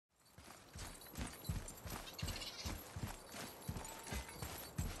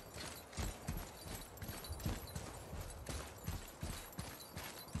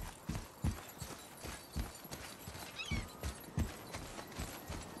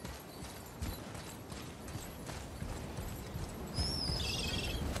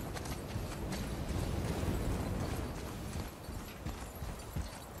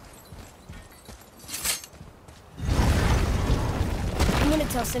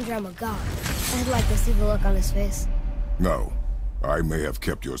tell Sindri I'm a god. I'd like to see the look on his face. No. I may have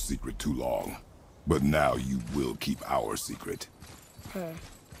kept your secret too long. But now you will keep our secret.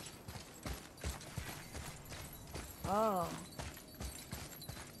 Oh.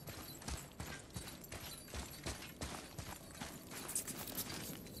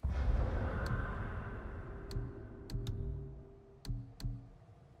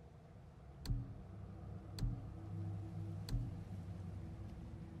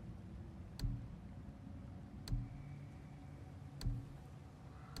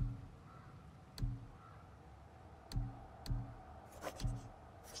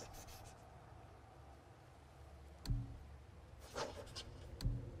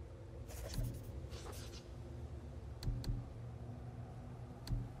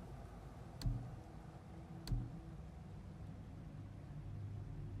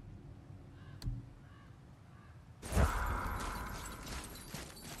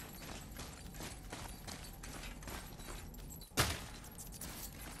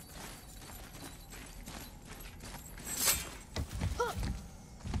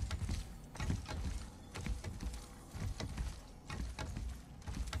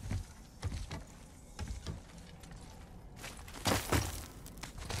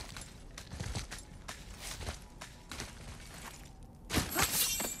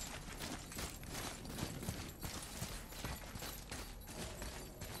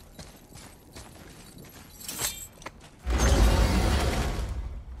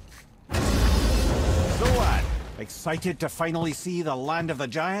 Excited to finally see the land of the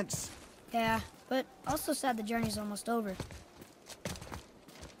giants? Yeah, but also sad the journey's almost over.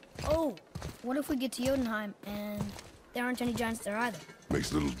 Oh, what if we get to Jotunheim and there aren't any giants there either?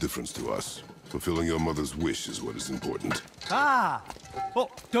 Makes little difference to us. Fulfilling your mother's wish is what is important. Ah! Oh,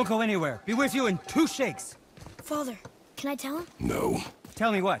 don't go anywhere. Be with you in 2 shakes. Father, can I tell him? No.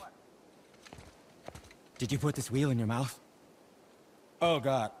 Tell me what? Did you put this wheel in your mouth? Oh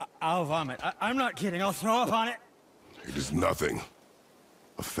God, I'll vomit. I'm not kidding. I'll throw up on it. It is nothing.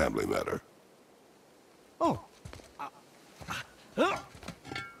 A family matter. Oh.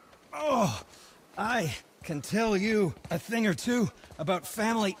 Oh, I can tell you a thing or two about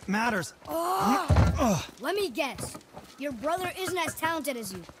family matters. Let me guess. Your brother isn't as talented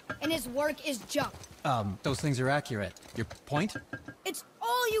as you, and his work is junk. Those things are accurate. Your point? It's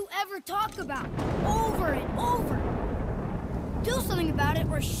all you ever talk about, over and over. Do something about it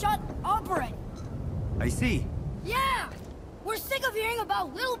or shut up already. I see. Yeah! We're sick of hearing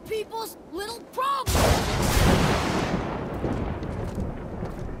about little people's little problems!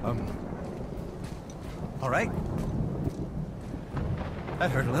 All right. That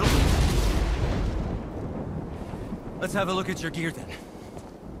hurt a little. Let's have a look at your gear then.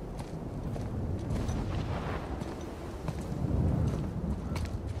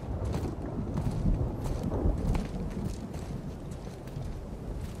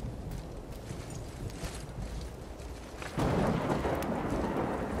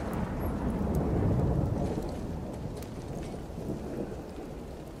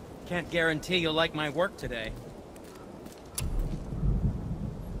 Can't guarantee you'll like my work today.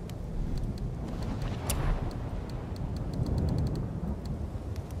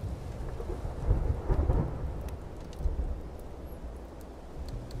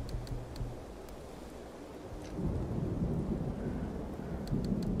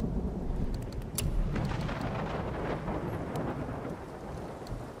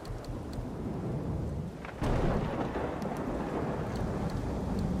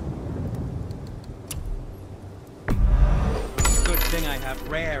 Thing I have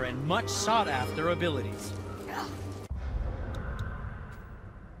rare and much sought-after abilities.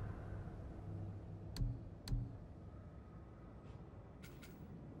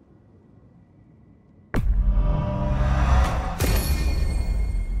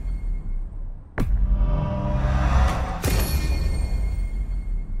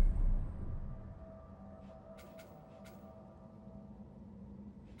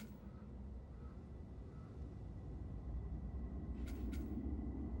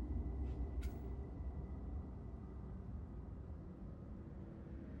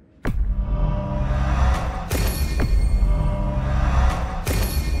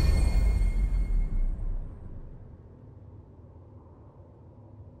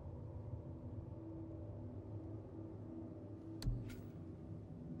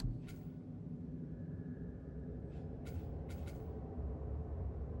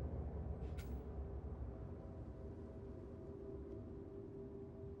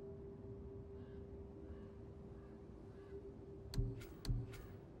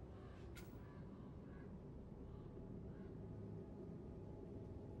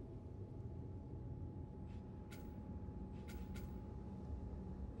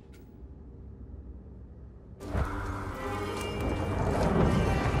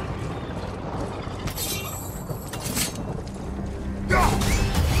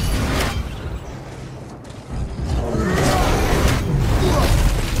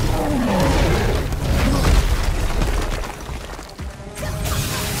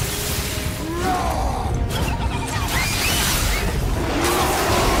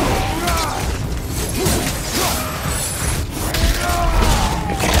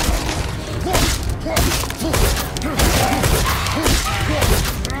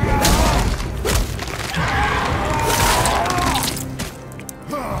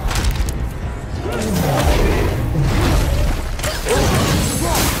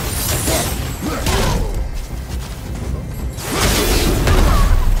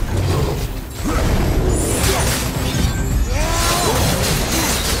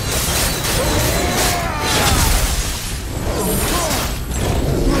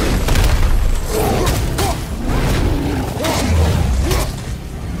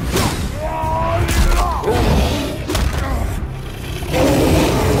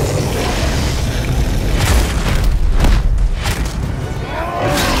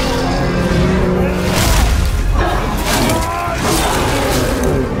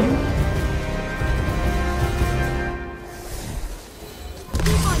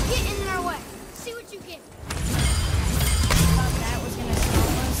 Get in our way. See what you get. Thought that was gonna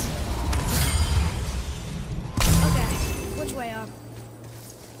stop us. Okay, which way up?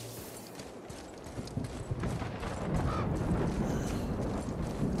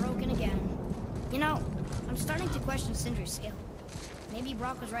 Broken again. You know, I'm starting to question Sindri's skill. Maybe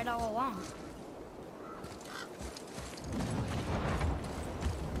Brock was right all along.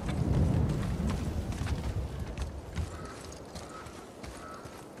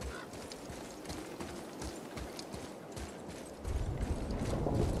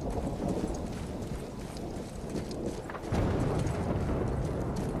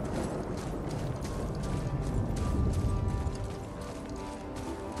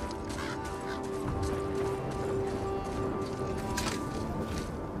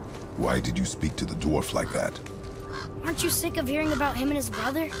 Why did you speak to the dwarf like that? Aren't you sick of hearing about him and his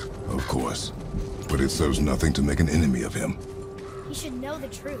brother? Of course. But it serves nothing to make an enemy of him. He should know the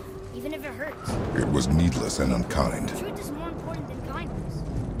truth, even if it hurts. It was needless and unkind. Truth is more important than kindness.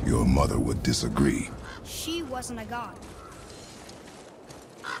 Your mother would disagree. She wasn't a god.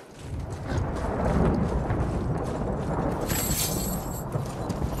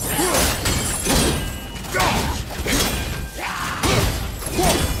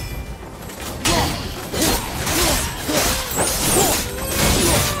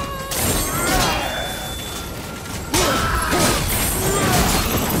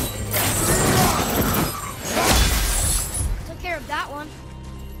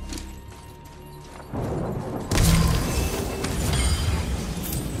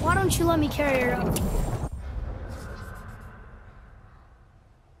 Why don't you let me carry her up?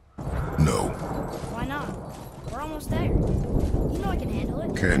 No. Why not? We're almost there. You know I can handle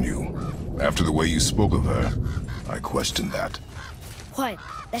it. Can you? After the way you spoke of her, I question that. What?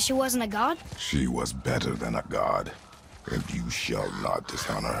 That she wasn't a god? She was better than a god, and you shall not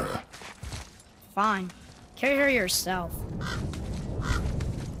dishonor her. Fine. Carry her yourself.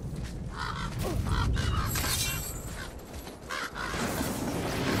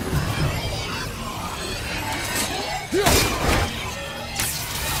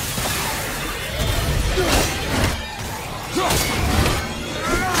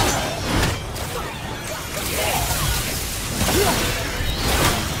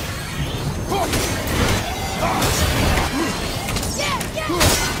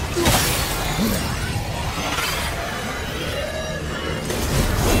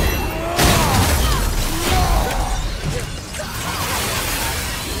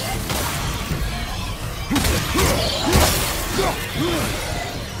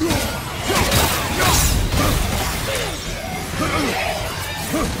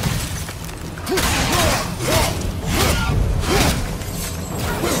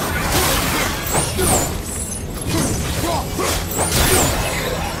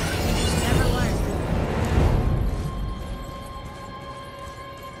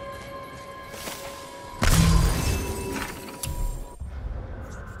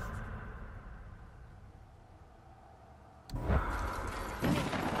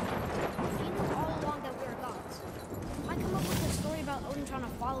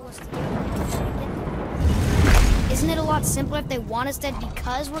 Isn't it a lot simpler if they want us dead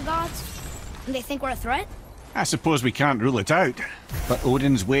because we're gods? And they think we're a threat? I suppose we can't rule it out. But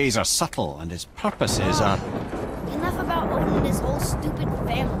Odin's ways are subtle, and his purposes are... Enough about Odin and his whole stupid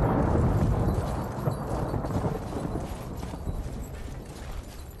family.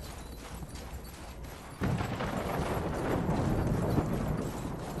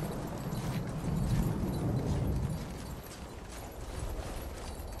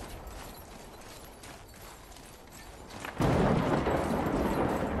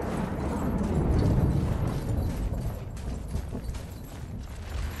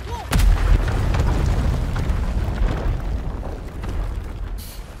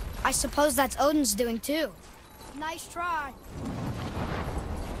 I suppose that's Odin's doing too. Nice try.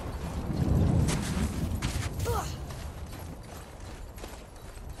 Ugh.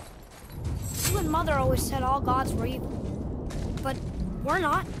 You and Mother always said all gods were evil. But we're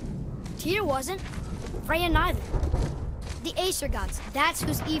not. Tyr wasn't. Freya neither. The Aesir gods, that's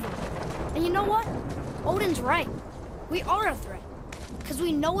who's evil. And you know what? Odin's right. We are a threat. Because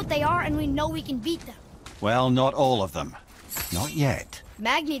we know what they are and we know we can beat them. Well, not all of them. Not yet.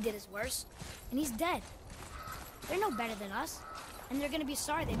 Magni did his worst, and he's dead. They're no better than us, and they're gonna be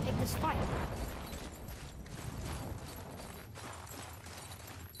sorry they picked this fight.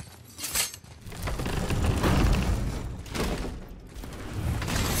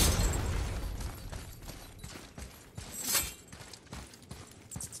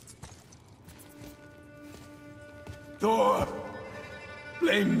 Thor,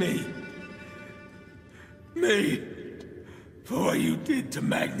 blame me. Me. For what you did to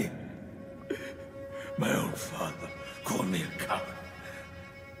Magni. My own father called me a coward.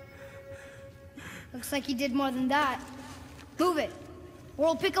 Looks like he did more than that. Move it, or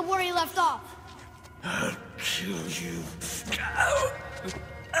we'll pick up where he left off. I'll kill you.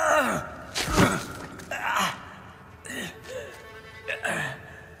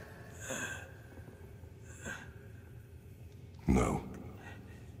 No.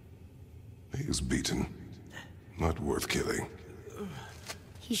 He is beaten. Not worth killing.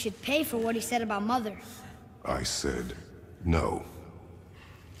 He should pay for what he said about Mother. I said no.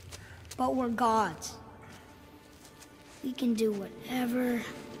 But we're gods. We can do whatever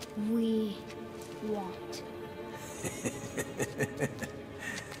we want.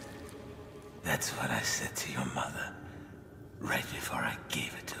 That's what I said to your mother, right before I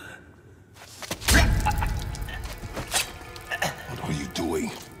gave it to her. What are you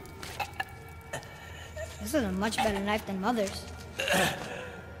doing? This is a much better knife than Mother's.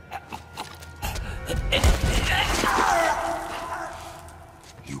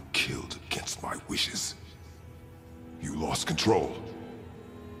 You killed against my wishes. You lost control.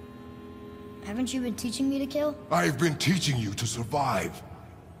 Haven't you been teaching me to kill? I've been teaching you to survive.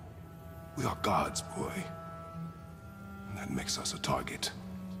 We are gods, boy. And that makes us a target.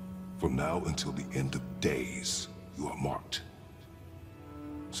 From now until the end of days, you are marked.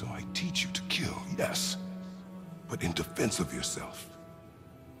 So I teach you to kill, yes. But in defense of yourself.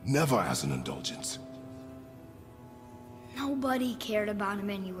 Never as an indulgence. Nobody cared about him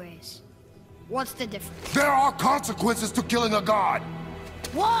anyways. What's the difference? There are consequences to killing a god!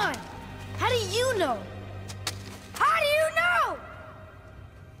 Why? How do you know? How do you know?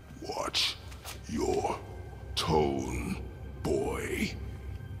 Watch your tone, boy.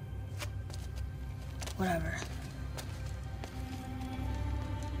 Whatever.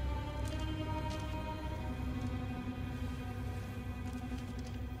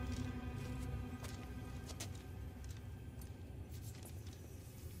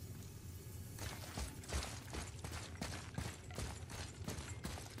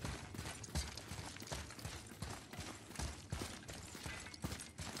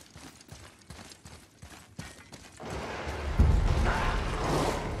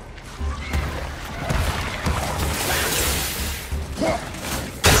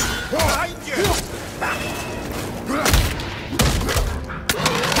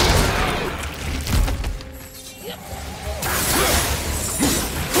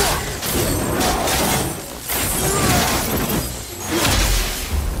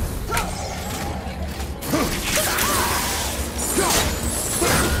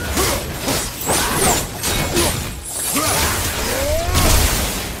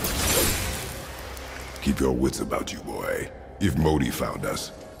 Keep your wits about you, boy. If Modi found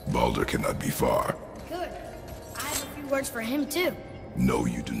us, Baldur cannot be far. Good. I have a few words for him too. No,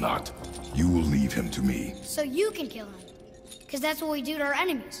 you do not. You will leave him to me. So you can kill him. Because that's what we do to our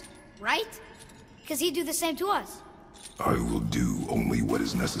enemies, right? Because he'd do the same to us. I will do only what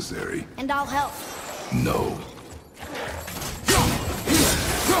is necessary. And I'll help. No.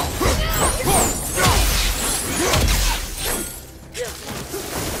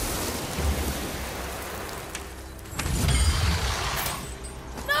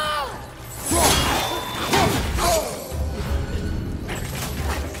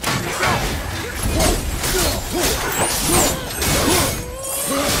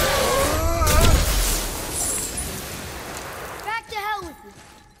 Back to hell with you.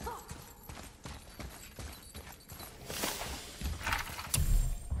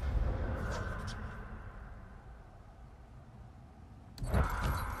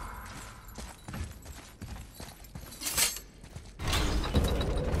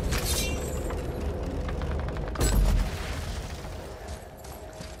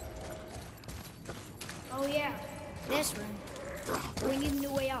 Oh yeah, this room. We need a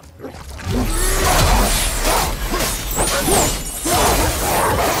new way up.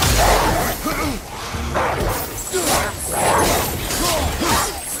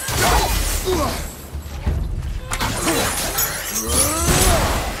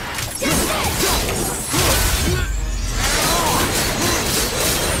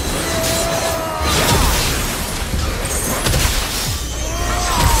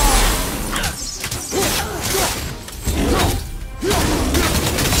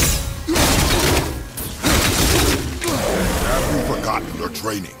 Have you forgotten your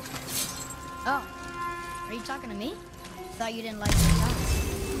training? Oh, are you talking to me? Thought you didn't like my job.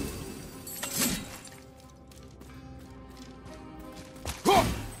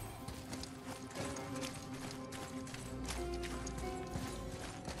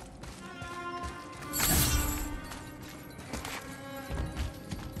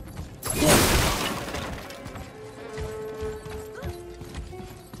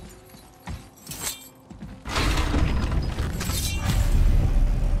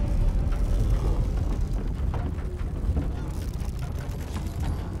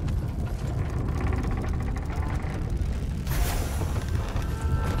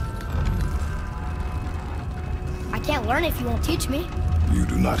 learn if you won't teach me. You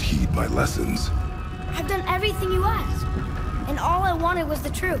do not heed my lessons. I've done everything you asked, and all I wanted was the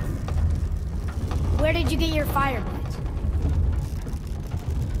truth. Where did you get your fire blades?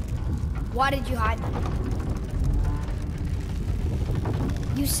 Why did you hide them?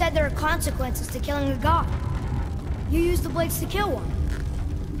 You said there are consequences to killing a god. You used the blades to kill one.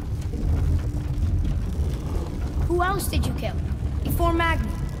 Who else did you kill? Before Magni?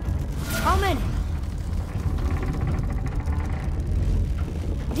 How many?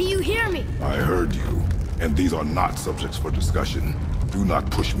 Do you hear me? I heard you, and these are not subjects for discussion. Do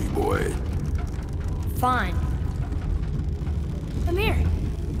not push me, boy. Fine. Amir,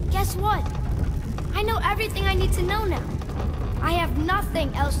 guess what? I know everything I need to know now. I have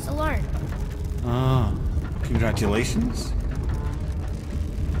nothing else to learn. Ah, congratulations.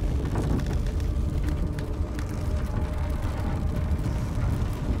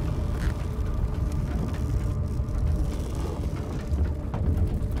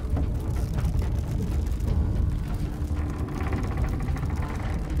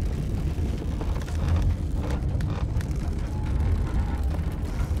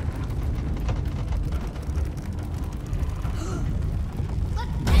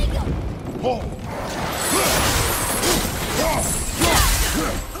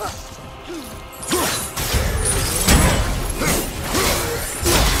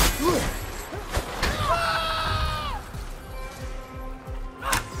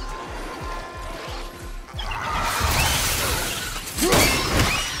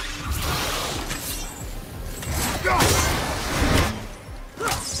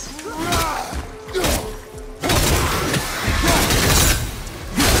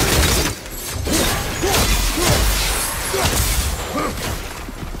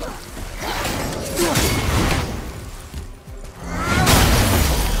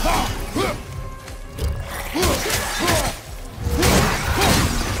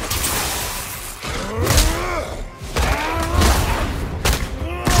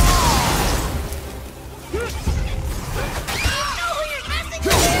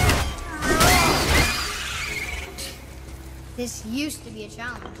 This used to be a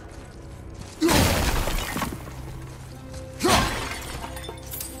challenge.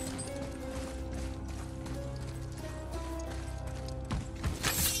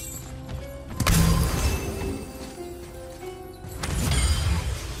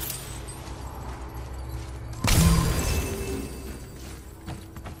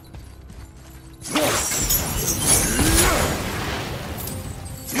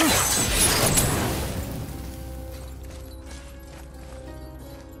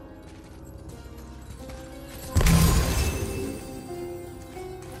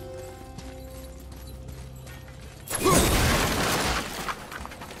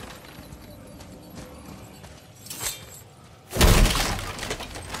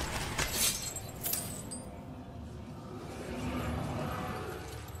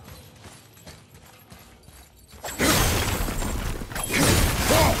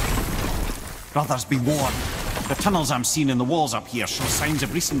 Brothers, be warned. The tunnels I'm seeing in the walls up here show signs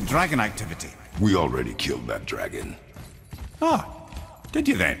of recent dragon activity. We already killed that dragon. Ah, did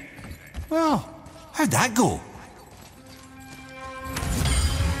you then? Well, how'd that go?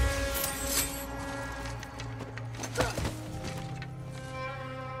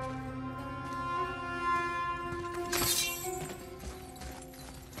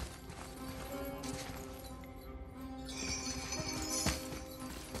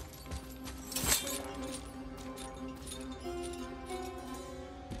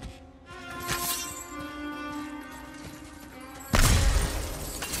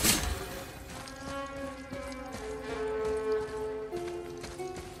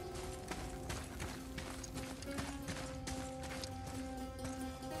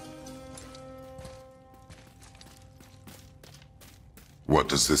 What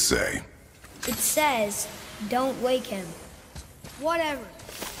does this say? It says, don't wake him. Whatever.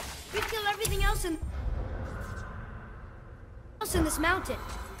 We kill everything else in this mountain.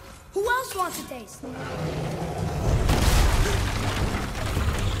 Who else wants a taste?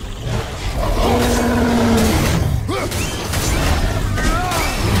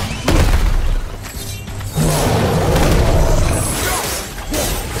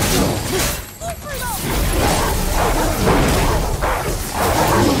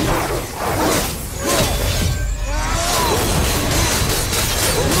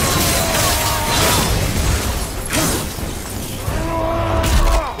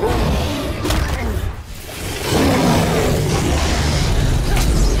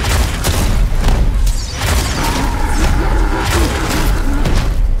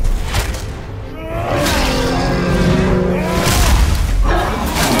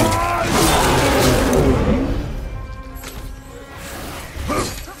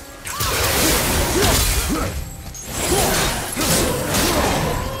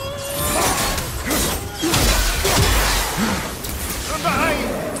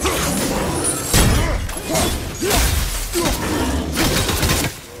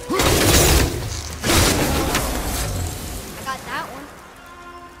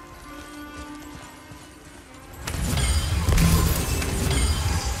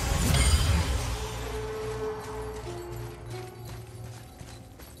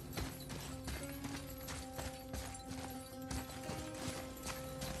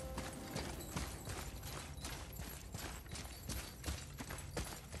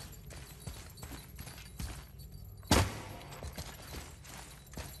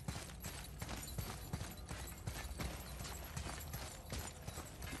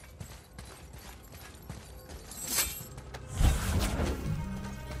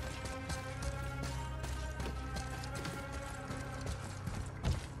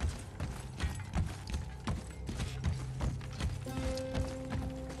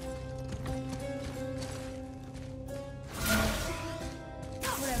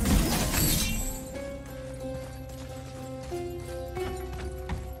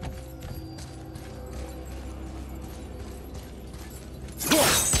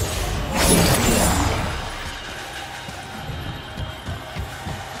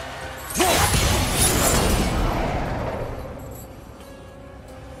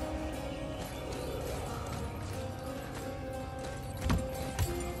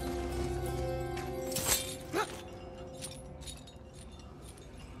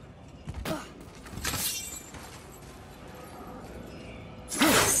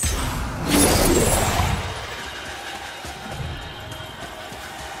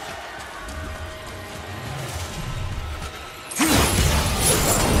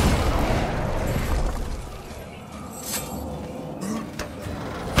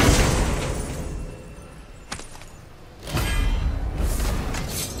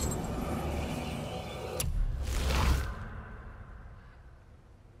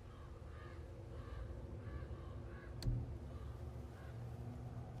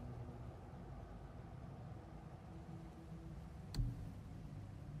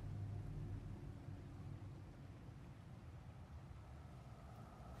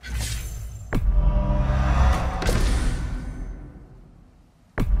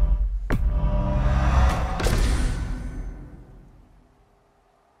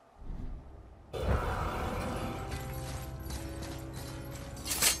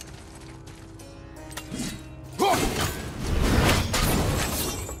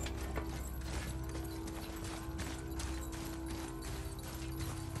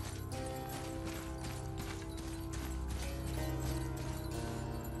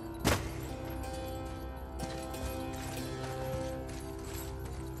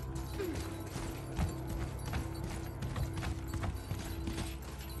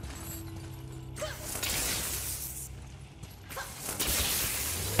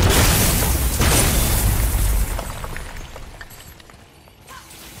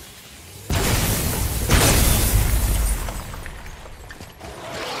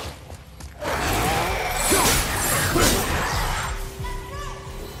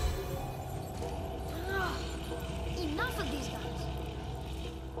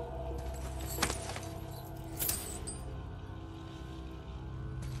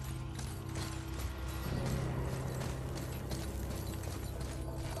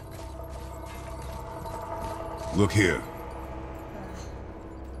 Look here.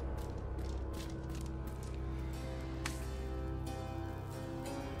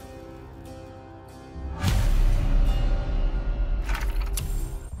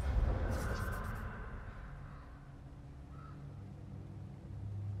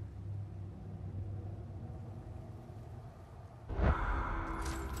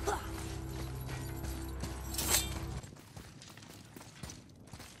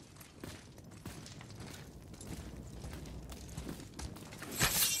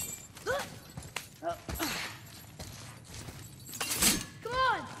 Come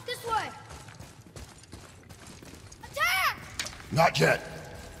on, this way! Attack! Not yet.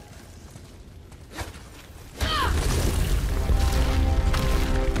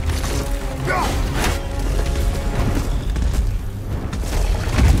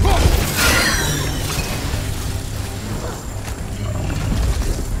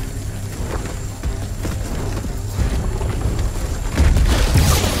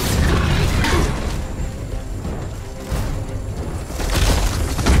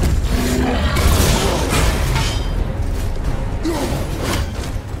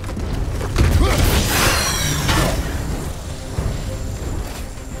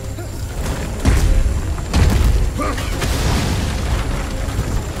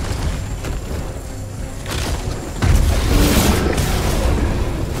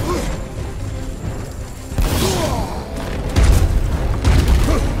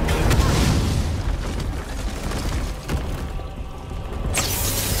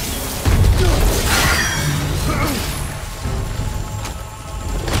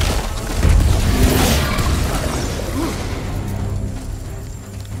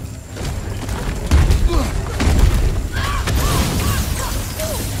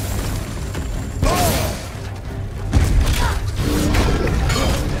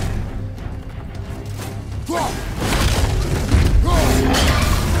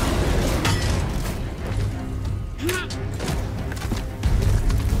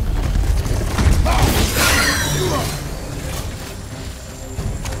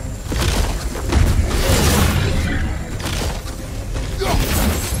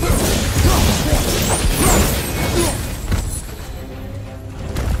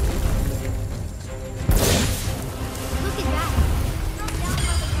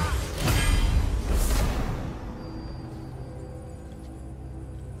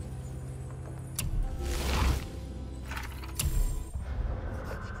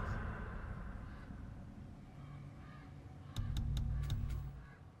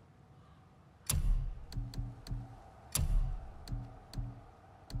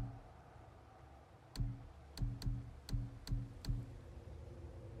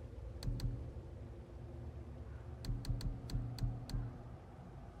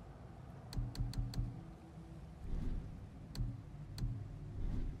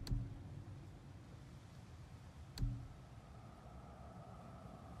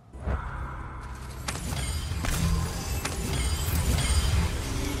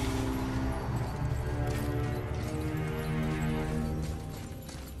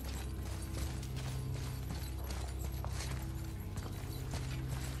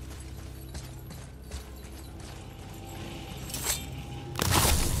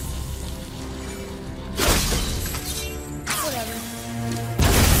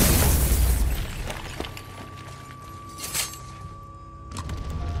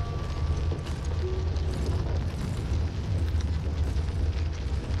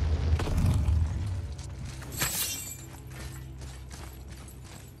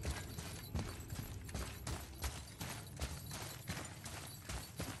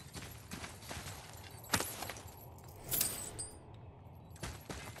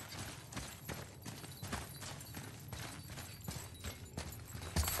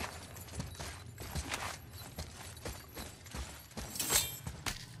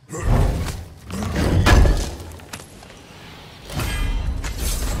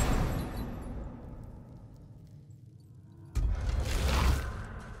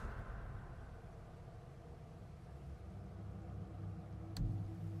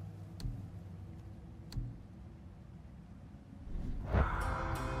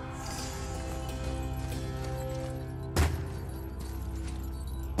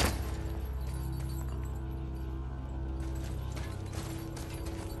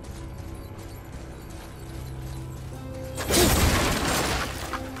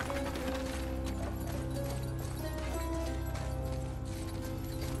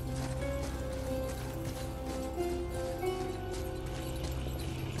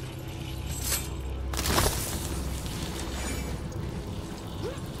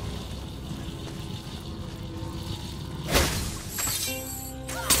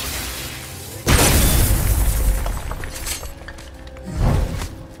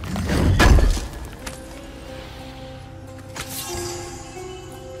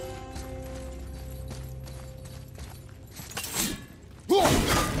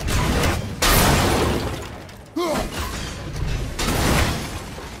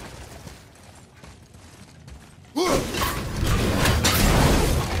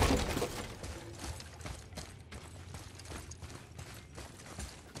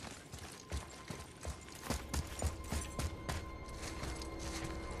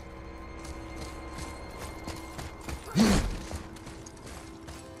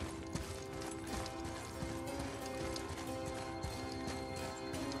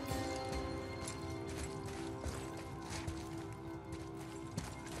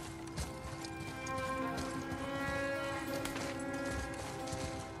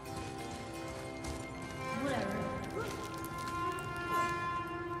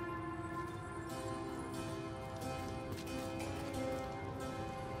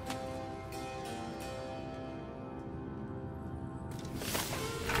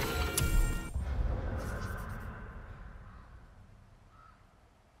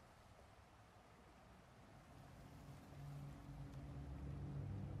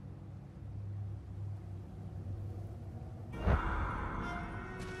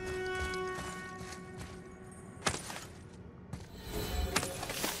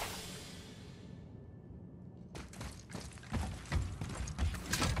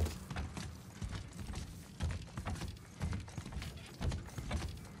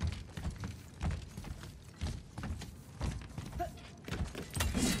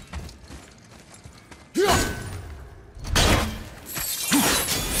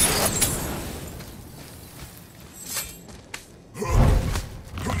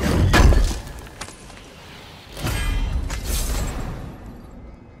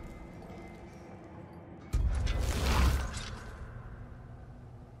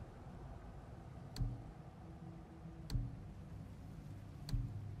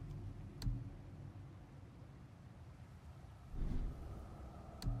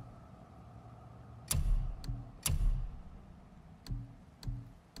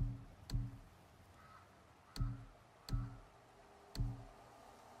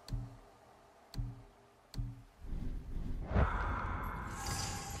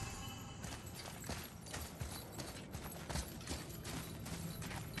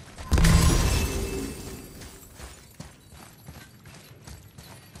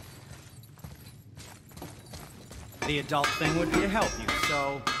 The adult thing would be to help you,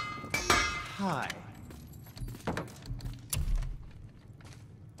 so... Hi.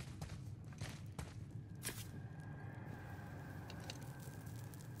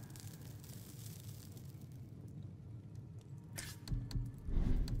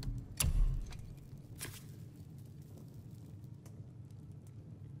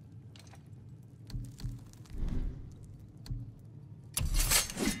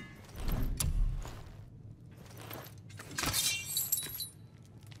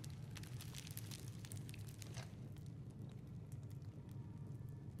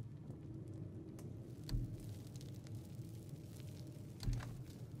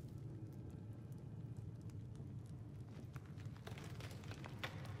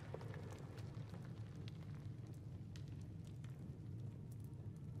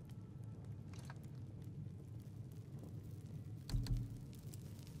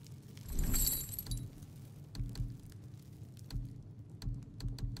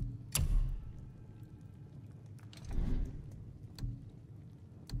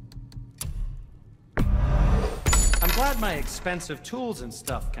 Glad my expensive tools and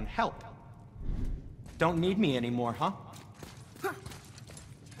stuff can help. Don't need me anymore, huh?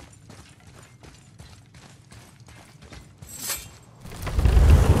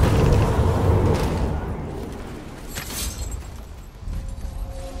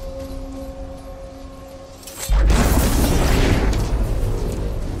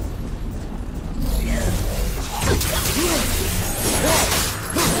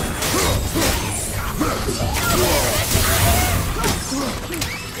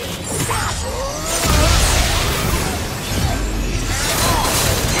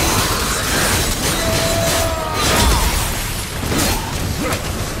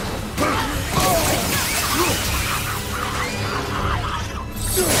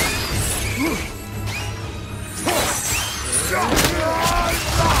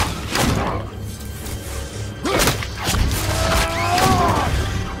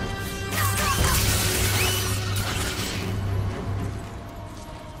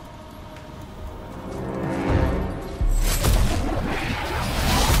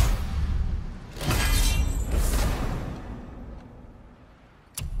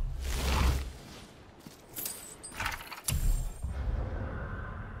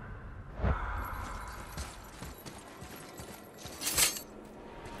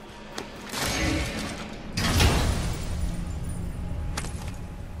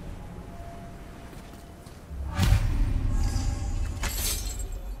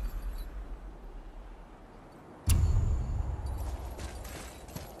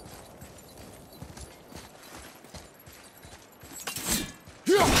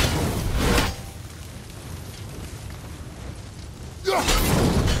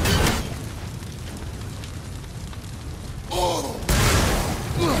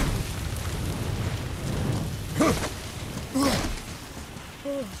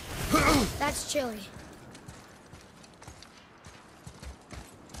 That's chilly.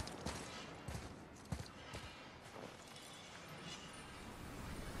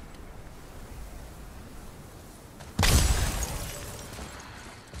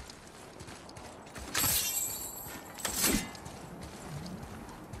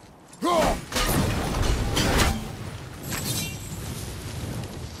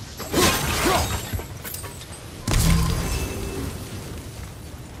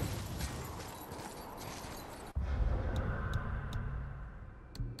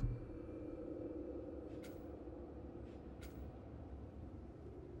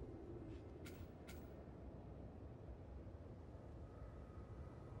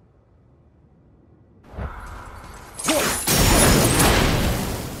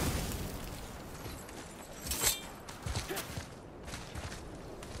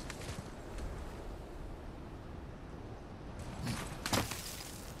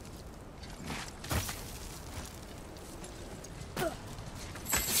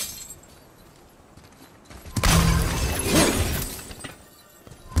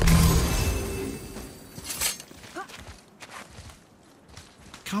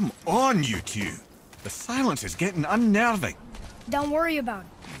 Come on, you two. The silence is getting unnerving. Don't worry about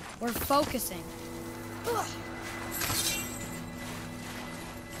it. We're focusing. Ugh.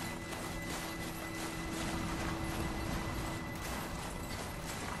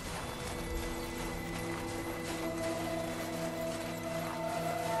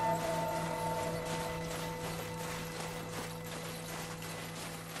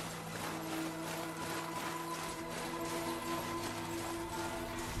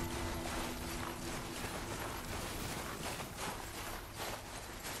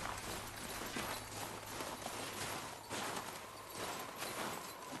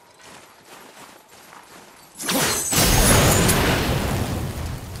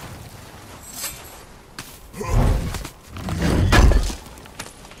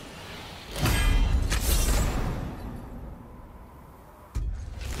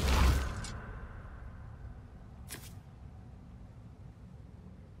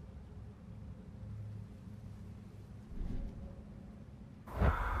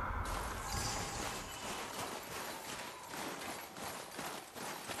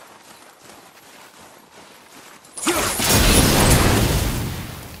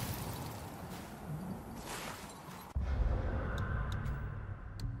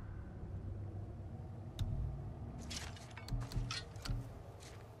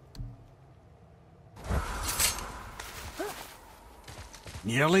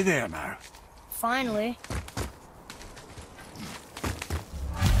 Nearly there now. Finally.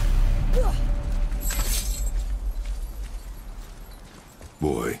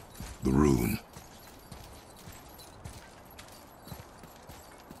 Boy, the rune.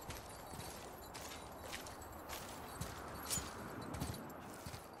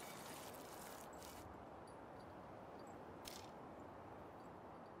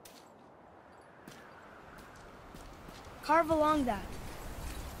 Carve along that.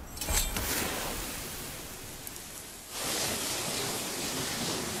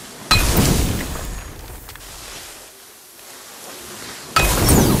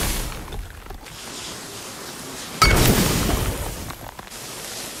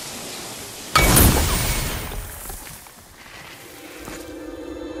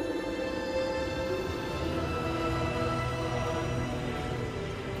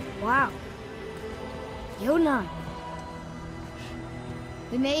 Wow. Yona.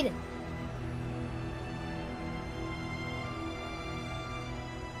 We made it.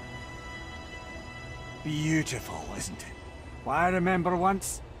 Beautiful, isn't it? Why, I remember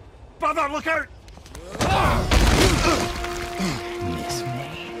once... Brother, look out! Miss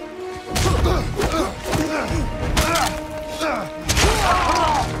me?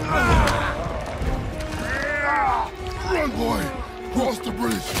 Run, boy! Cross the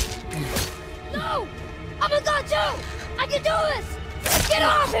bridge! No! I'm a god too! I can do this! Get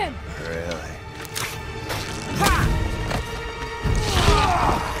off him! Really?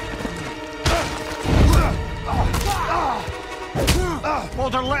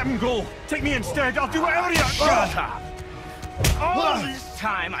 Walter, let him go! Take me instead, I'll do whatever you... Shut up! All this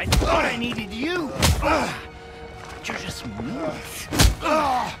time, I thought I needed you! But you're just meat.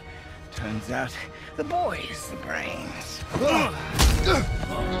 Turns out, the boy is the brains.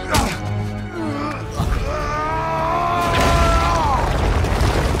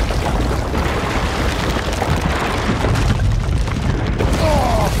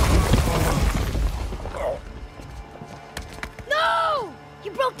 No!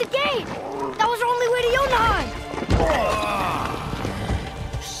 You broke the gate! That was our only way to Jotunheim!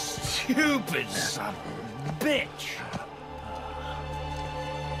 Stupid son of a bitch!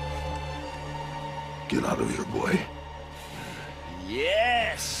 Get out of here, boy.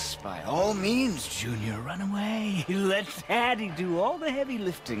 Yes, by all means, Junior, run away. Let Daddy do all the heavy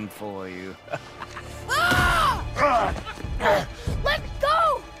lifting for you. Ah! Let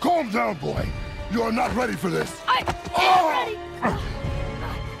go! Calm down, boy. You are not ready for this. I am ready!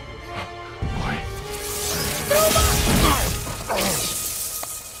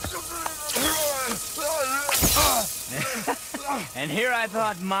 And here I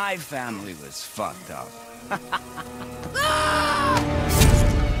thought my family was fucked up.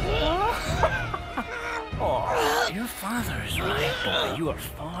 Oh, your father is right, boy. You are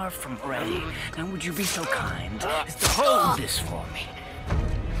far from ready. Now would you be so kind as to hold this for me?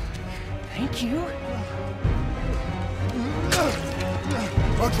 Thank you.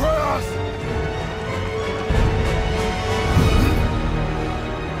 Atreus!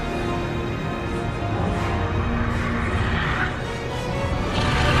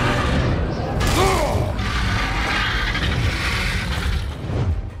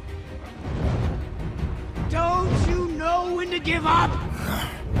 Don't you know when to give up?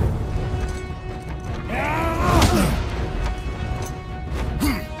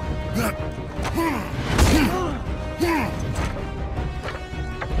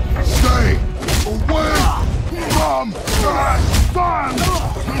 Stay!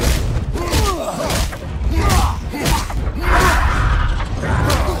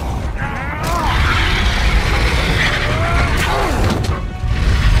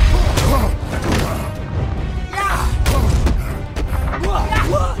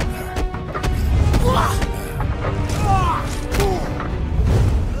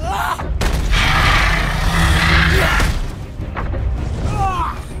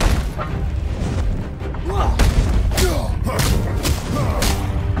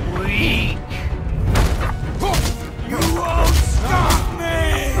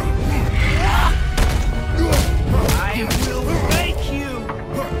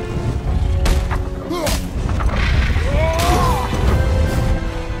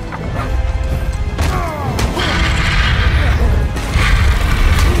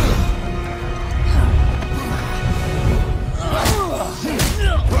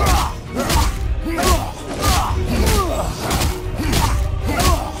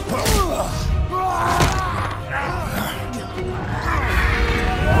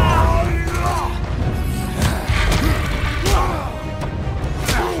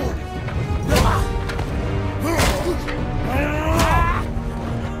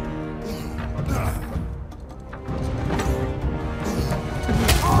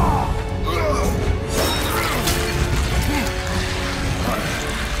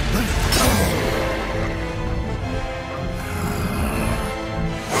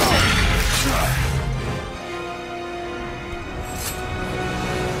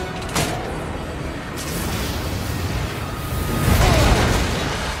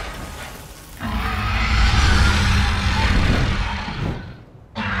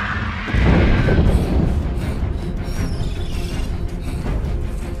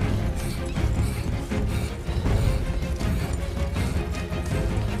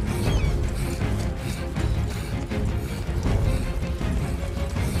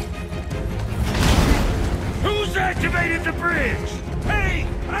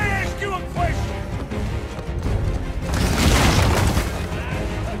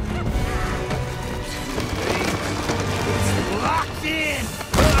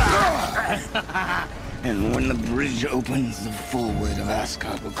 And when the bridge opens, the full weight of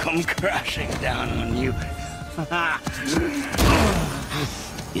Asgard will come crashing down on you.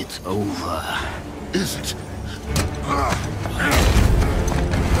 It's over. Is it?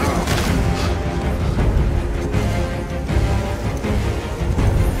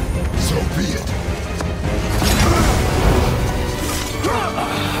 So be it.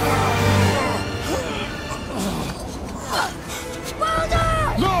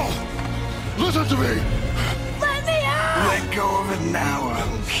 No! Listen to me! Let me out! Let go of it now, or I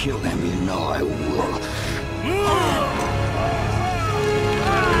will kill him. You know I will.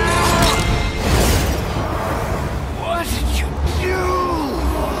 What did you do?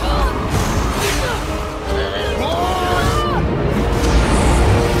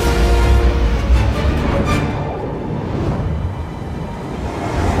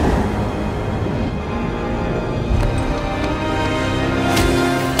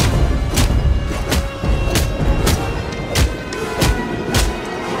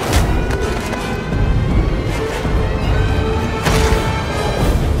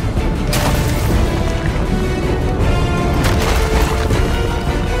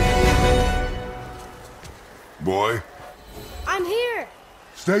 Boy, I'm here!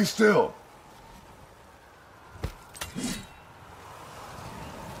 stay still.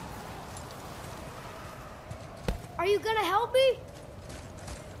 Are you gonna help me?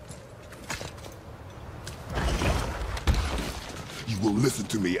 You will listen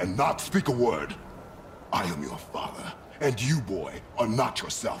to me and not speak a word. I am your father, and you, boy, are not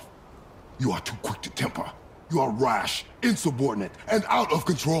yourself. You are too quick to temper. You are rash, insubordinate, and out of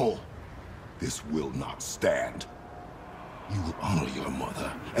control. This will not stand. You will honor your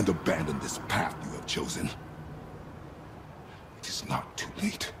mother and abandon this path you have chosen. It is not too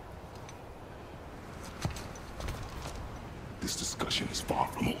late. This discussion is far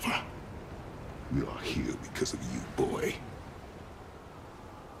from over. We are here because of you, boy.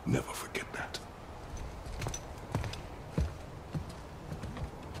 Never forget that.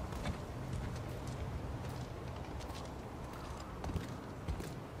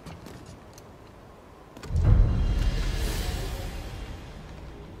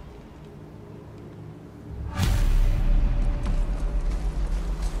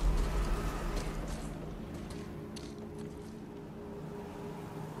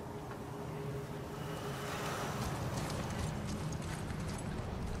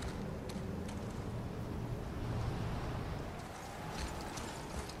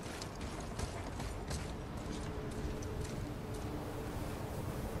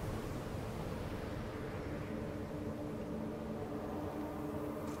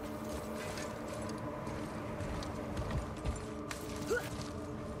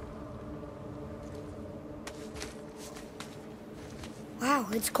 Wow,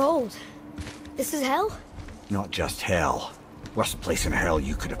 it's cold. This is hell? Not just hell. Worst place in hell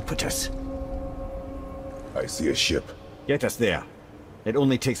you could have put us. I see a ship. Get us there. It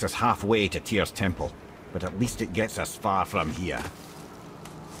only takes us halfway to Tyr's temple, but at least it gets us far from here.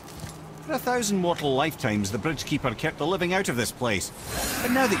 For 1,000 mortal lifetimes, the Bridgekeeper kept the living out of this place.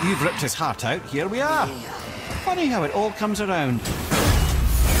 But now that you've ripped his heart out, here we are. Funny how it all comes around.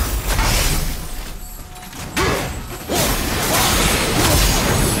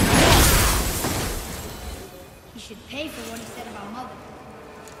 He should pay for what he said about Mother.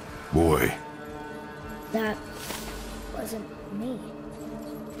 Boy, That wasn't me.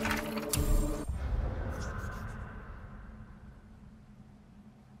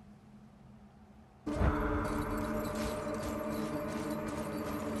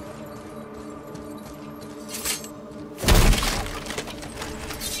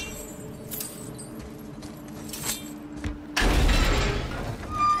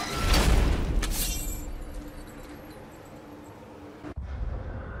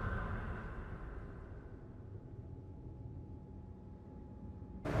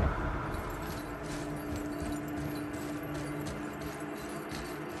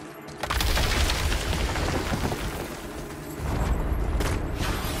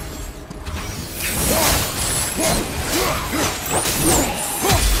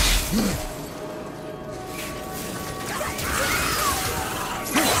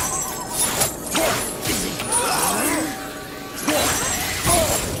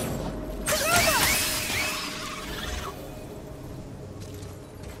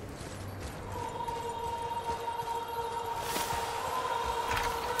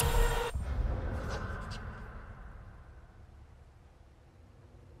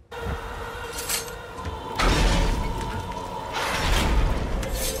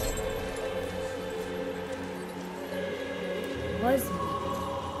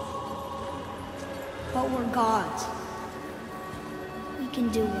 gods. We can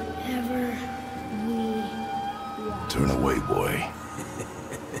do whatever we want. Turn away, boy.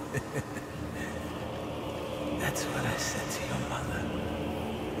 That's what I said to your mother,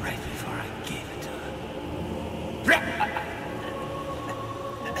 right before I gave it to her.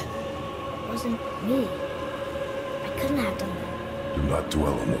 It wasn't me. I couldn't have done that. Do not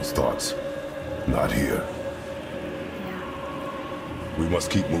dwell on those thoughts. Not here. Yeah. We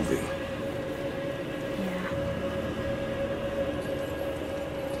must keep moving. Yeah.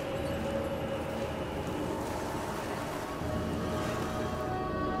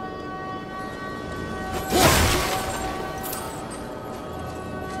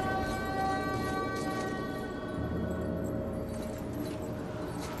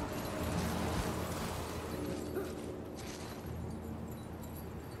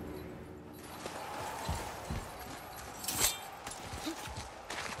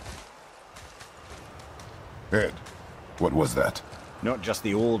 Ed, what was that? Not just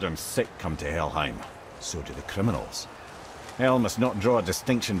the old and sick come to Helheim, so do the criminals. Hell must not draw a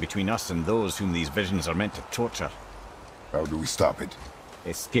distinction between us and those whom these visions are meant to torture. How do we stop it?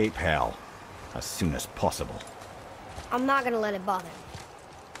 Escape Hell as soon as possible. I'm not gonna let it bother me.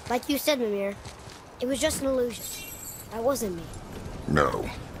 Like you said, Mimir, it was just an illusion. That wasn't me. No.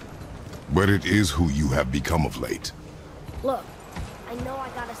 But it is who you have become of late. Look, I know I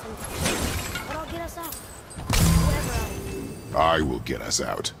got us in, but I'll get us out. Whatever I do. I will get us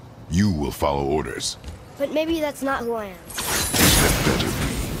out. You will follow orders. But maybe that's not who I am. That better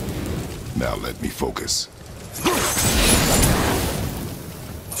be. Now let me focus.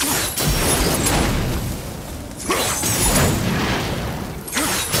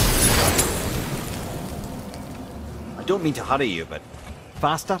 I don't mean to hurry you, but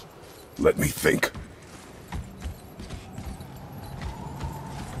faster? Let me think.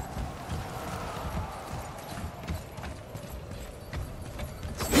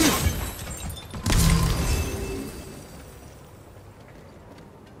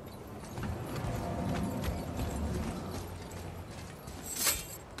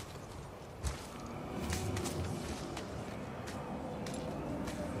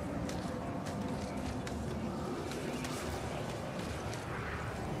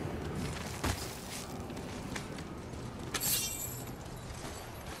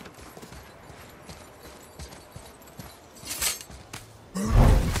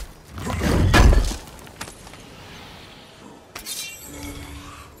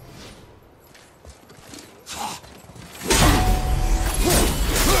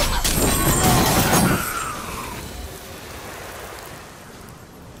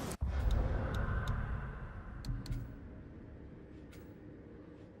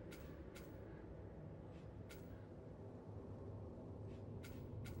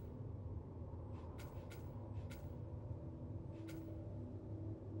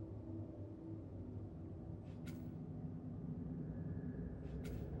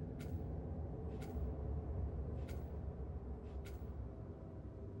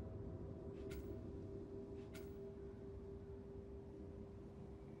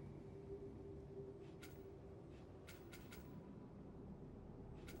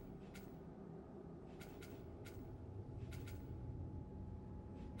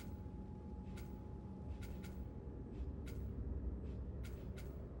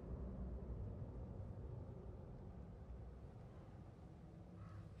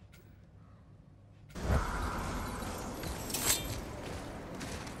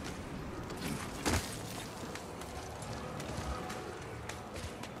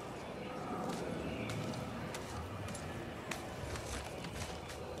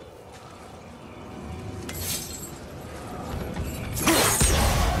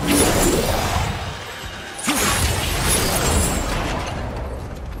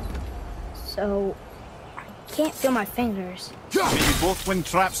 So, I can't feel my fingers. Maybe both wind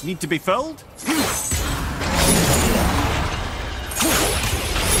traps need to be filled?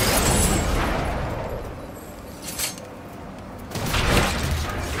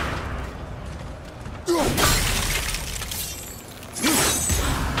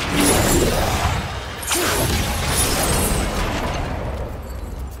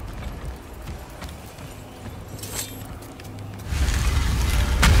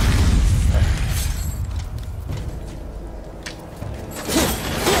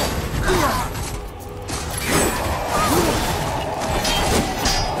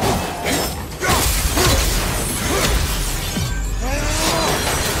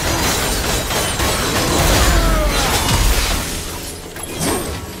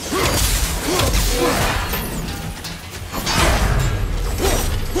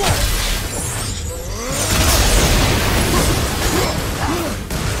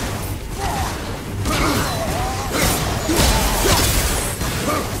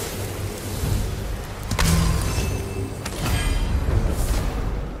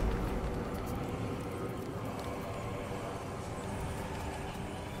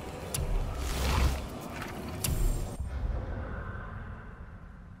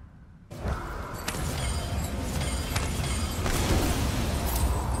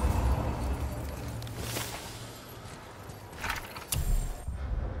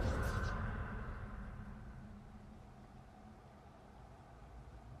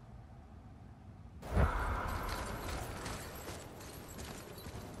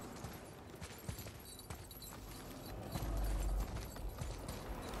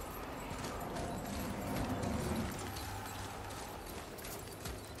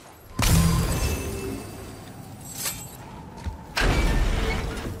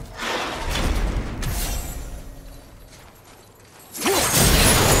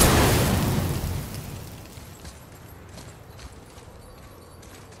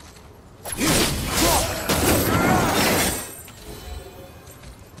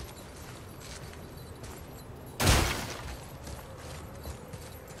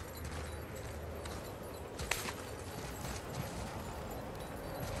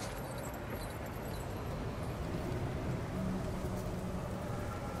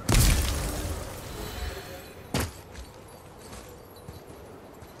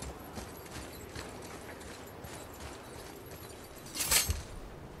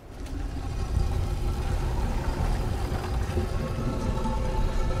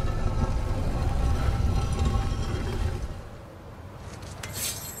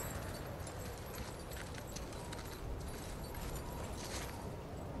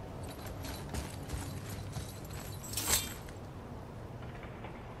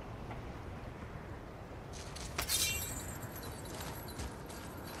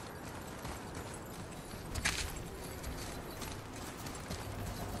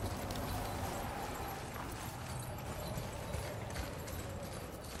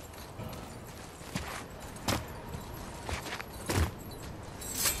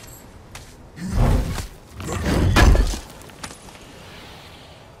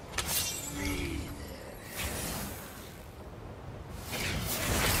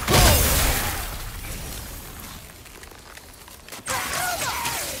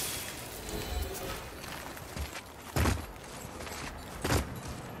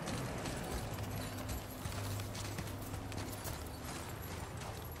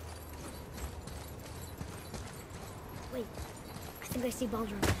 I see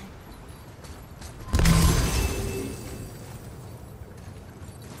Baldur again.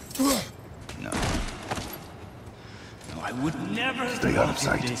 No. No, I would never Stay out of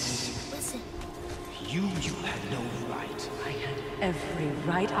sight. This. Listen. You had no right. I had every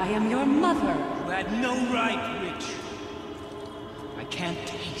right. I am your mother. You had no right, Witch. I can't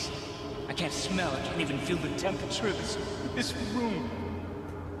taste. I can't smell. I can't even feel the temperature of this room.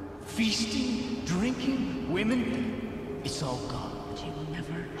 Feasting, drinking, women. It's all gone. But you will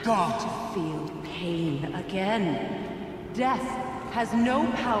never God. have to feel pain again. Death has no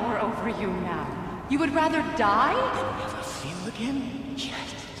power over you now. You would rather die? Never feel again? Yes.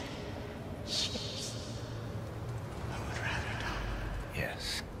 Yes. I would rather die.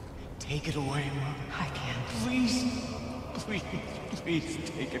 Yes. Take it away, Mom. I can't. Please. Please. Please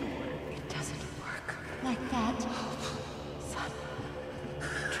take it away. It doesn't work like that. Son,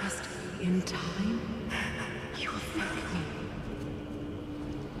 trust me, in time, you will thank me.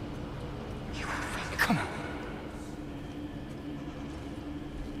 You will thank me. Come on.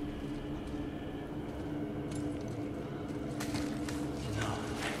 No.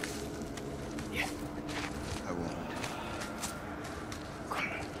 Yeah. I won't. Come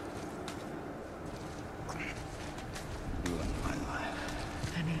on. Come on. Ruin my life.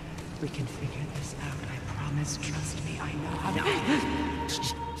 Honey, we can figure this out. I promise. Trust me, I know how to... I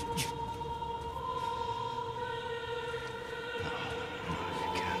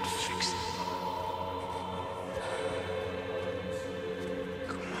can't fix it.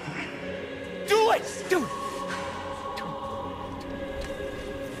 Come on. Do it! Do it!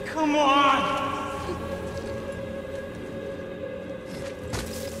 Come on!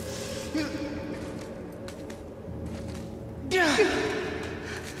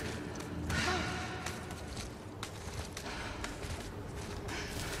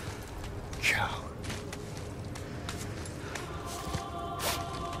 Cow.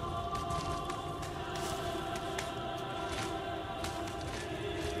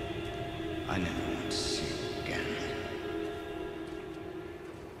 I never want to see you again.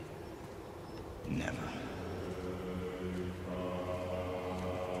 Never.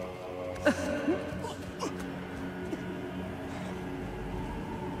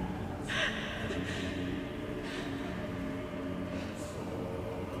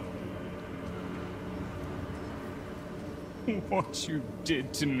 What you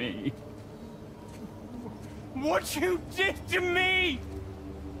did to me. What you did to me!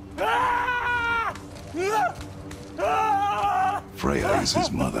 Ah! Ah! Freya is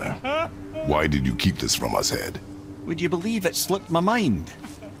his mother. Why did you keep this from us, Ed? Would you believe it slipped my mind?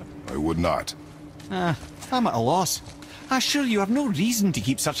 I would not. I'm at a loss. I assure you have no reason to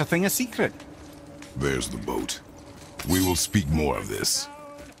keep such a thing a secret. There's the boat. We will speak more of this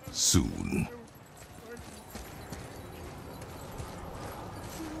soon.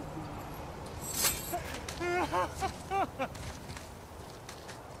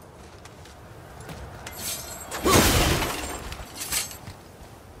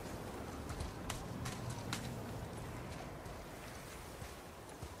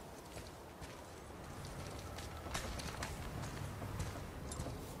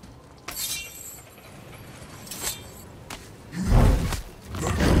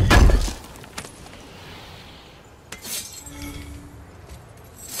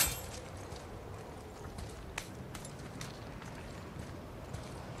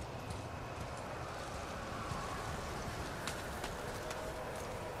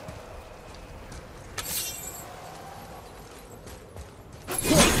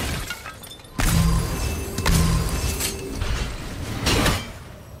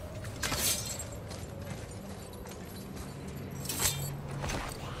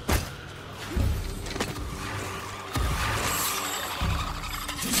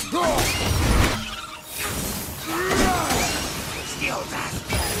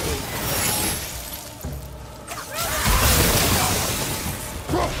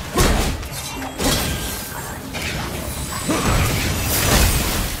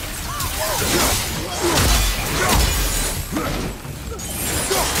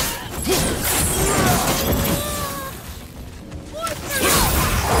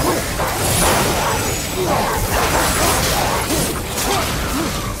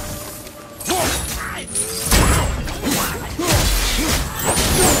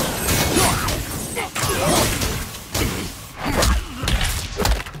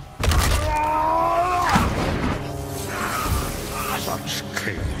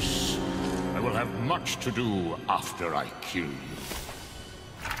 much to do after I kill you.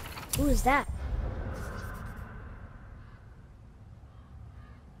 Who is that?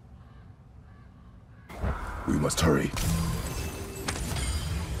 We must hurry.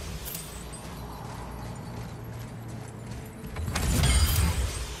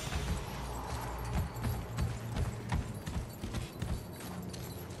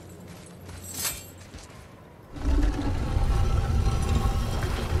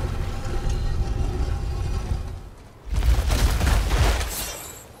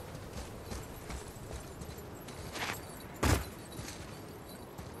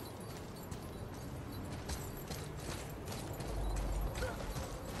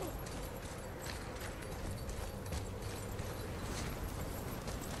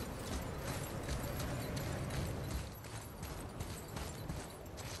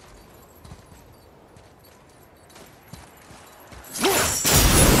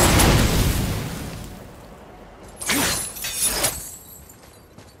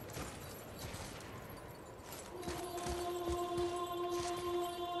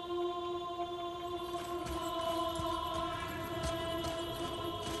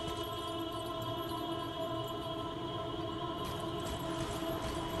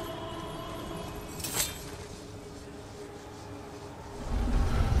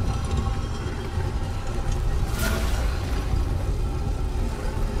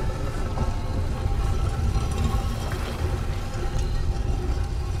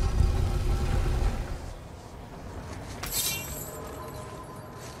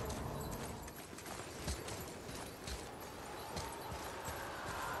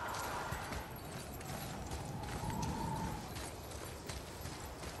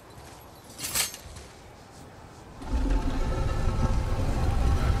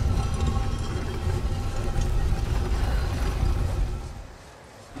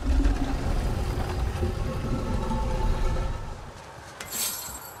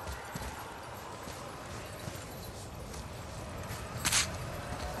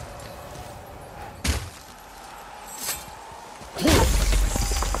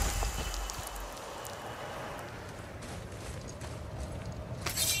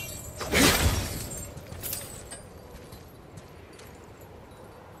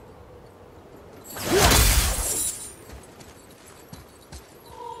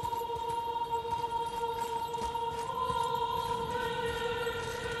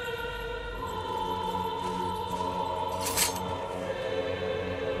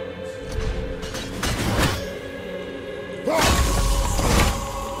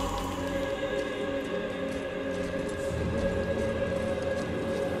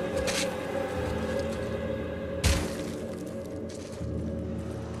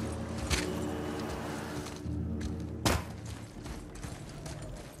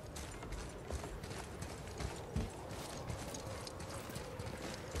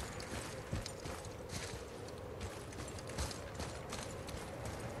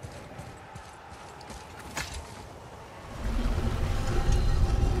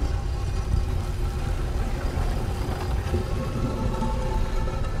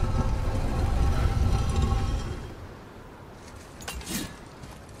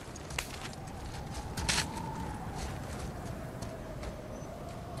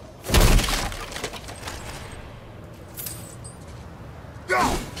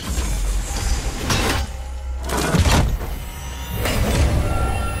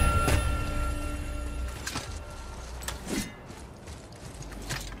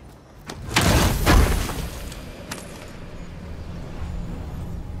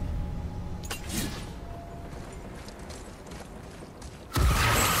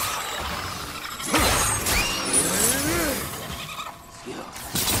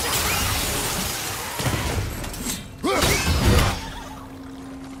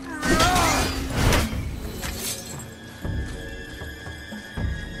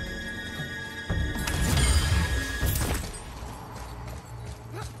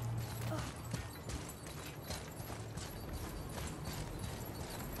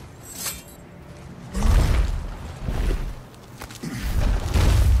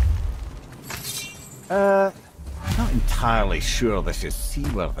 Not entirely sure this is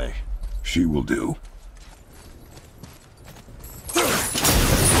seaworthy. She will do.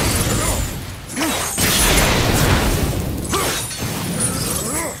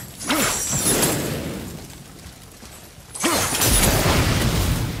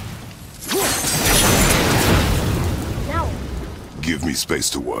 Now, Give me space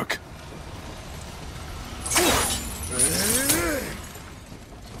to work.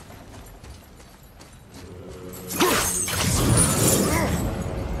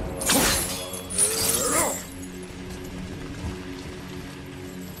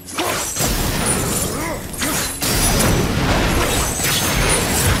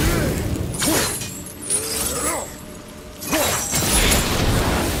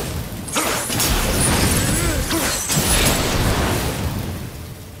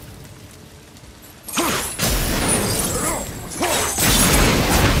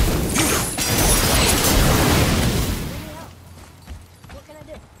 what can I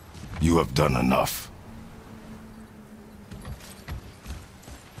do? You have done enough.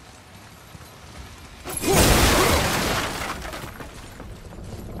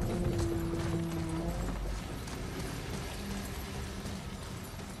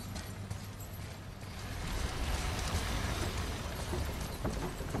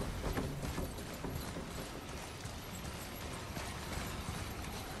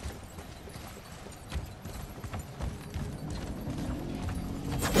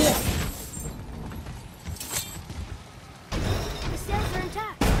 The sails are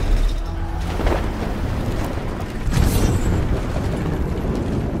intact.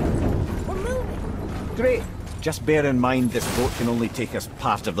 We're moving. Great. Just bear in mind this boat can only take us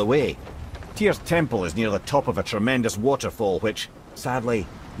part of the way. Tyr's temple is near the top of a tremendous waterfall which, sadly,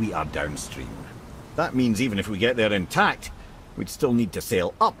 we are downstream. That means even if we get there intact, we'd still need to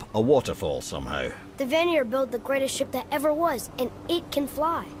sail up a waterfall somehow. The Vanir built the greatest ship that ever was, and it can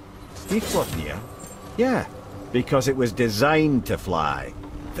fly. Staflotnir? Yeah, because it was designed to fly.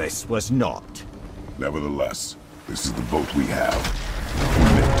 This was not. Nevertheless, this is the boat we have.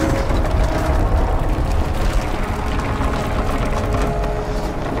 Commit to it.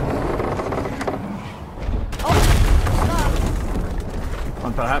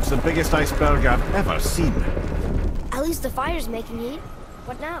 And perhaps the biggest iceberg I've ever seen. At least the fire's making heat.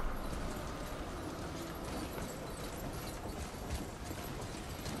 What now?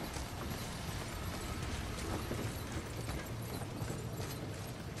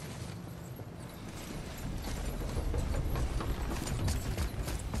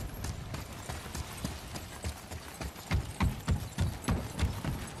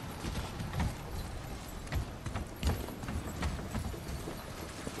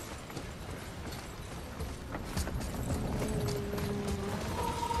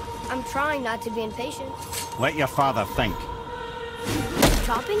 I'm trying not to be impatient. Let your father think.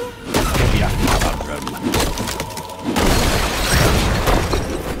 Chopping it? Give your father room.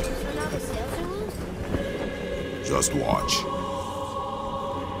 So now the sails are loose? Just watch.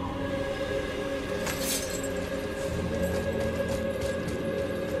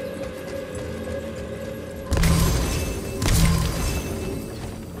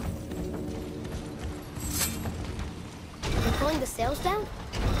 They're pulling the sails down?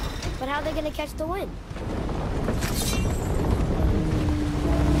 But how are they gonna catch the wind?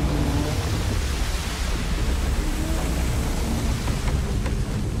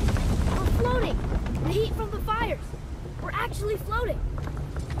 We're floating! The heat from the fires! We're actually floating!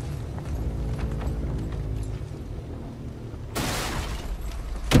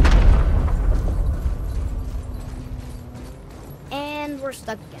 And we're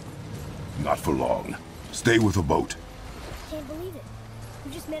stuck again. Not for long. Stay with the boat. Can't believe it.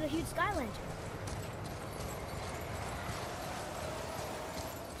 We just made a huge sky lantern.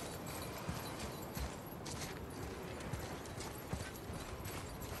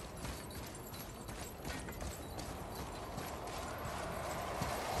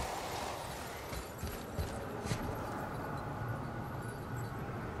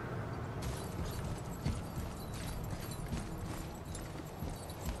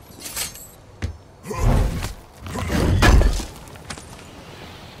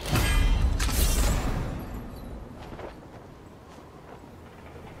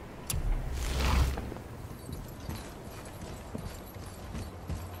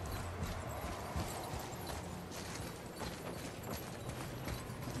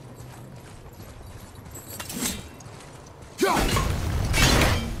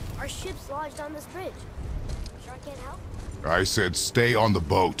 ship's lodged on this bridge. Sure I can't help? I said stay on the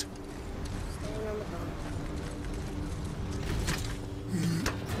boat. Staying on the boat.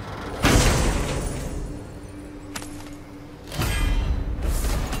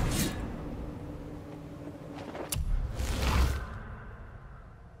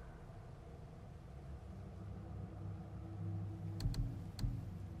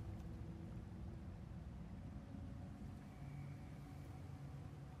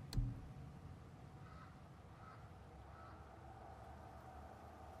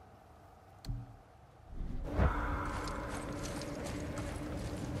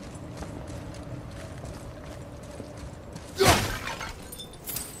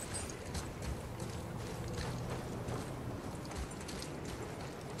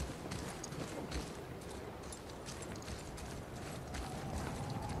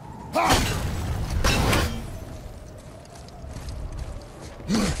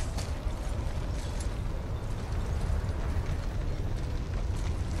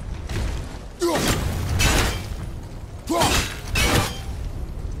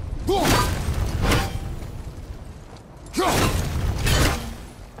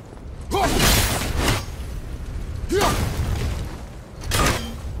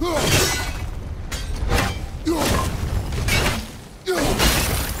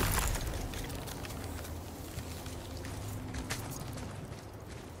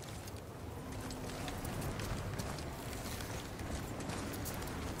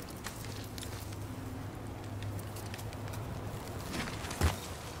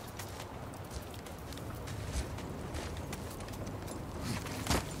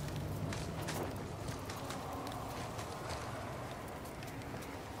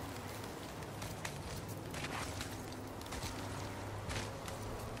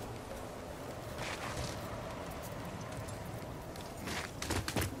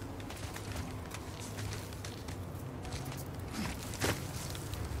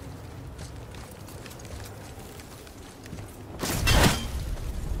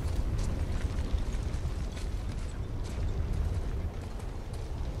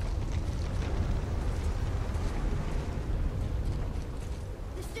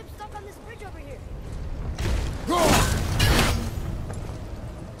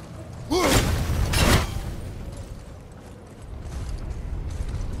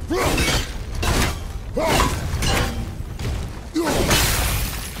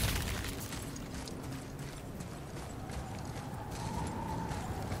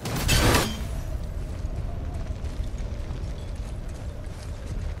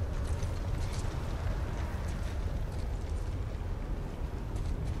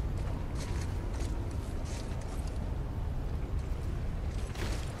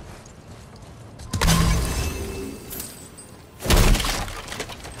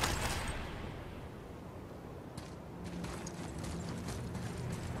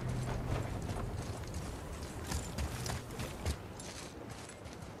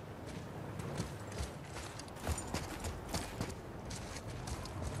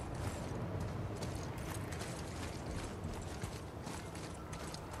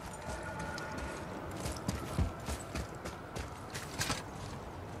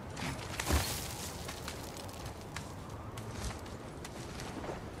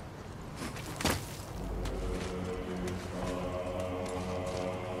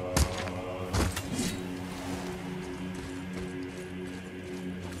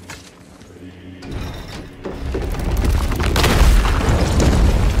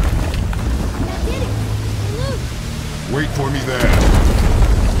 Wait for me there.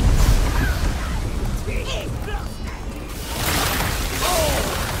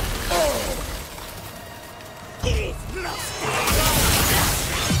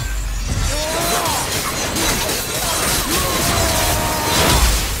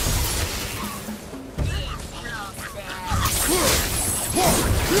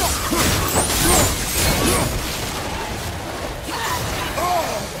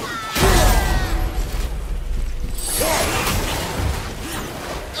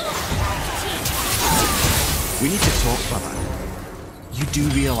 We need to talk, brother. You do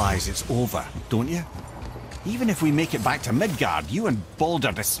realize it's over, don't you? Even if we make it back to Midgard, you and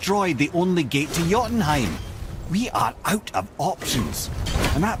Baldur destroyed the only gate to Jotunheim. We are out of options.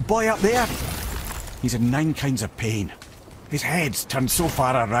 And that boy up there, he's in 9 kinds of pain. His head's turned so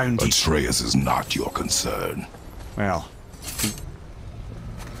far around Atreus is not your concern. Well...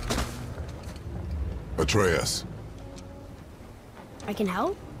 Atreus. I can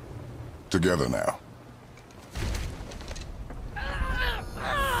help? Together now.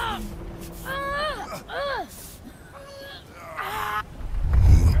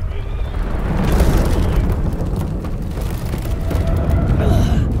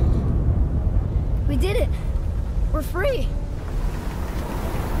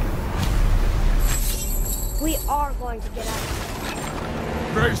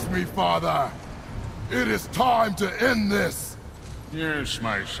 Trust me, Father. It is time to end this. Yes,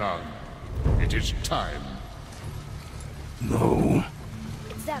 my son. It is time. No,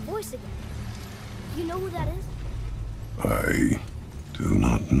 It's that voice again. You know who that is? I do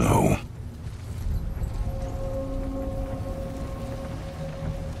not know.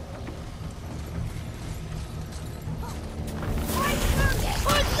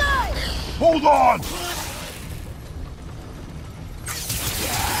 Hold on!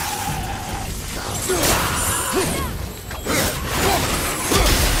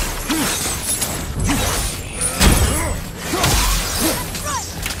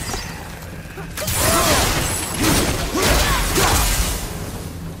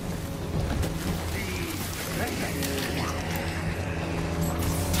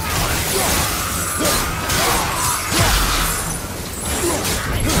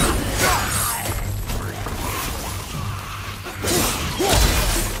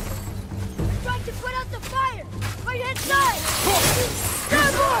 Trying to put out the fire! Right inside!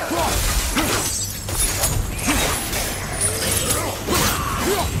 Grab more!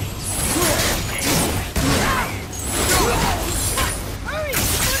 Hurry!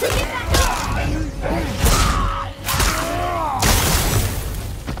 Before we get that dog!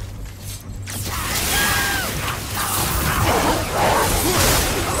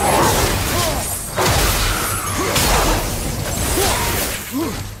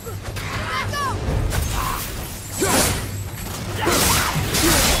 Back up!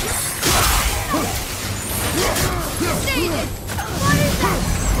 Stay there! What is that?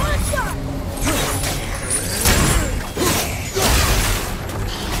 One shot!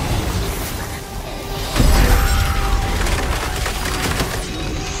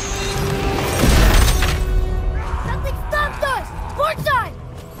 Something stopped us! Port side!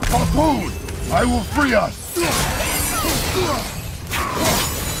 Harpoon! I will free us!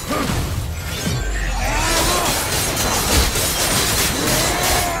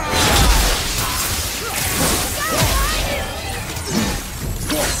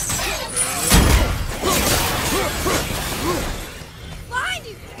 Behind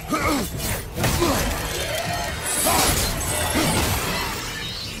you!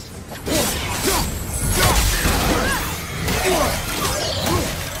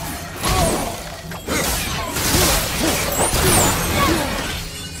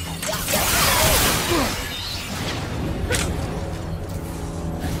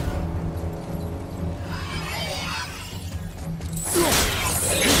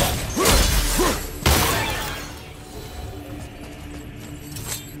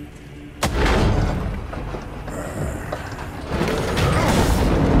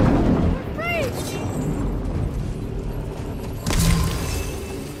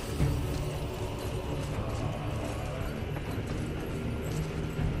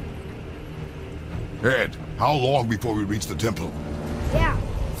 Ed, how long before we reach the temple? Yeah,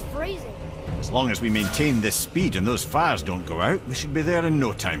 it's freezing. As long as we maintain this speed and those fires don't go out, we should be there in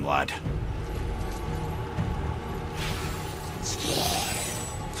no time, lad.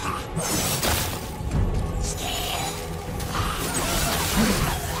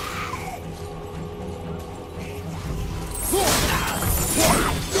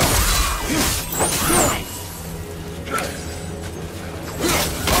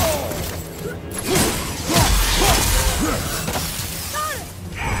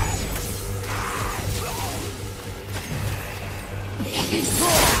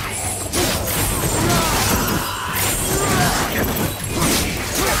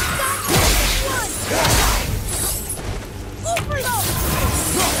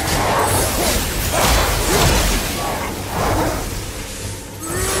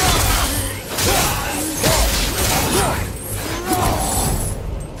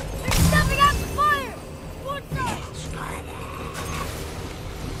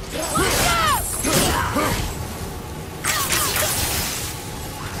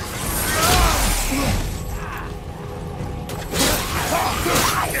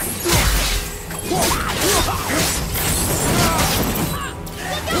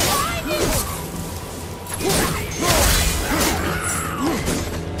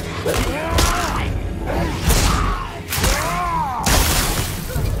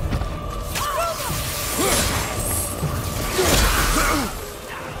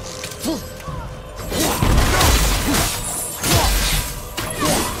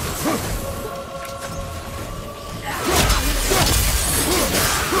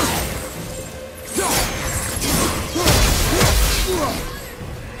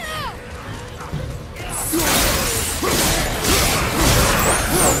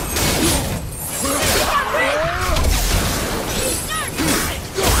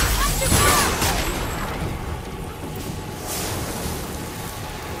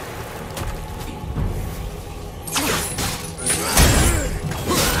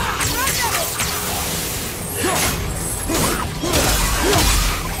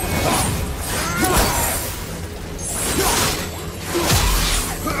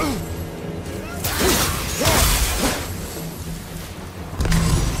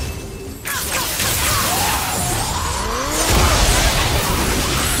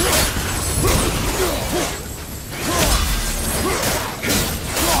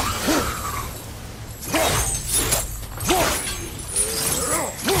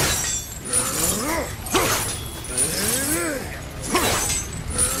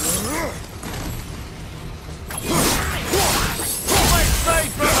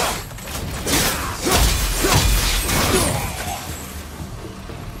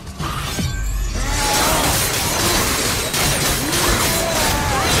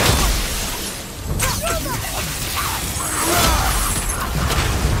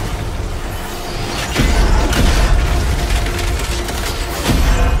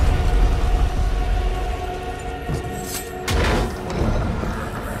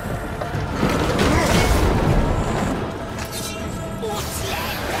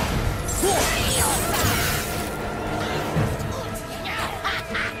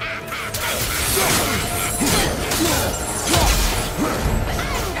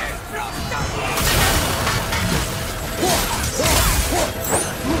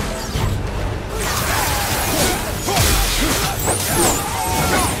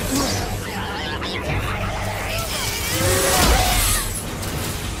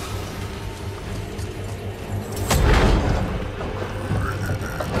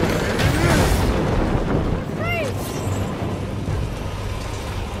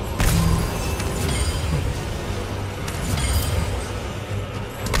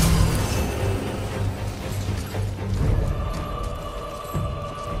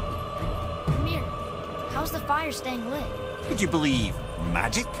 fire's staying lit. Would you believe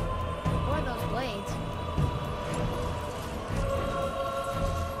magic? Or those blades.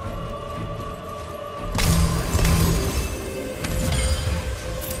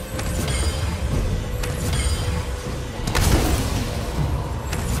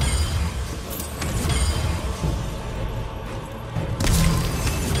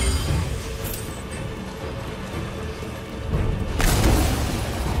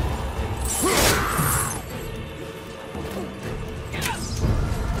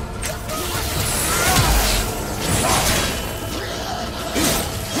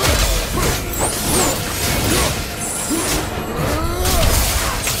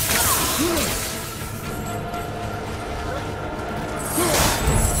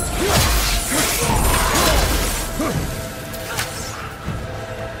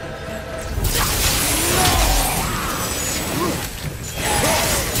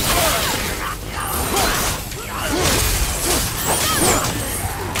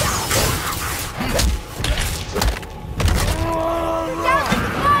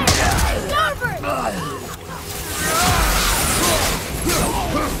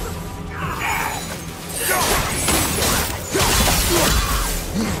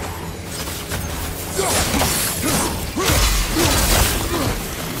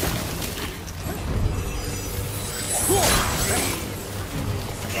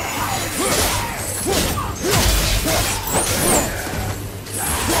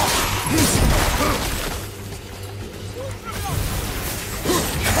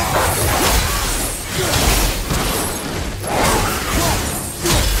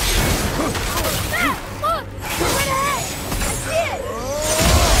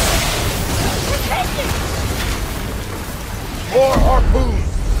 More harpoons!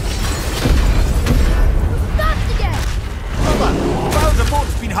 Stopped again! Brother, found the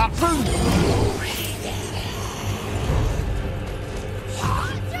boat's been harpooned!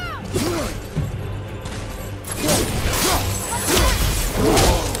 Watch out!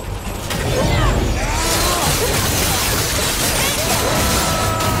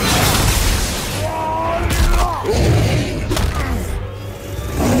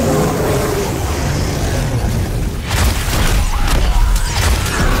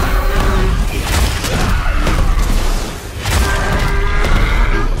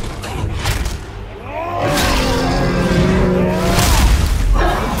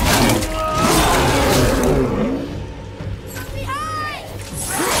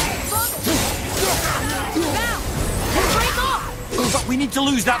 We need to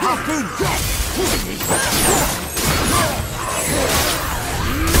lose that harpoon!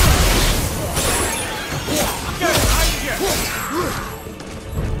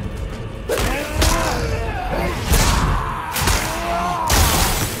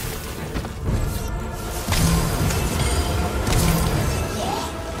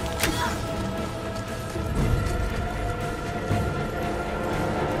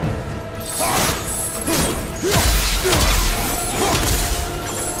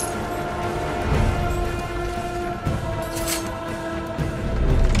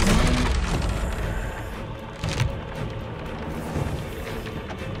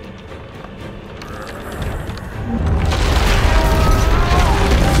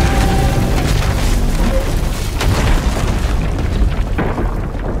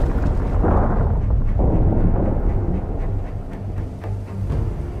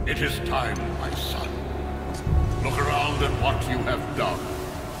 It is time, my son. Look around at what you have done.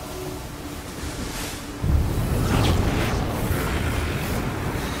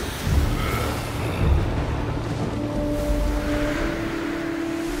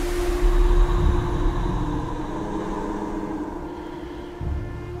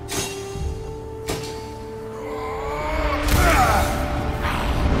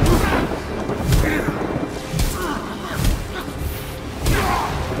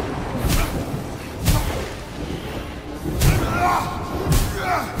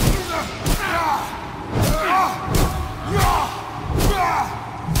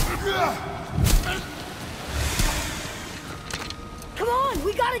 Come on,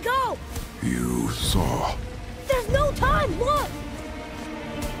 we gotta go! You saw. There's no time, look!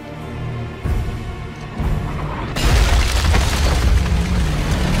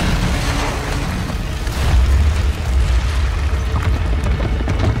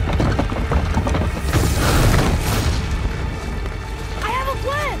 I have a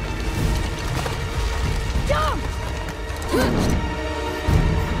plan! Jump!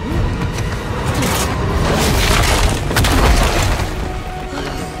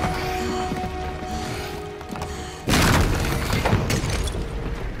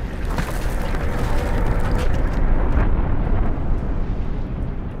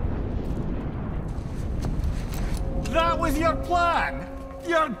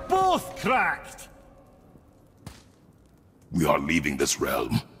 You're both cracked! We are leaving this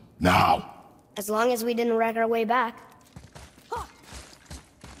realm. Now! As long as we didn't wreck our way back.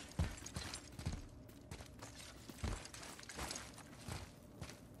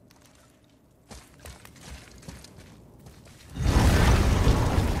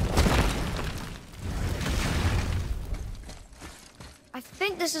 I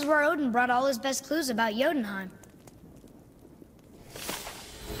think this is where Odin brought all his best clues about Jotunheim.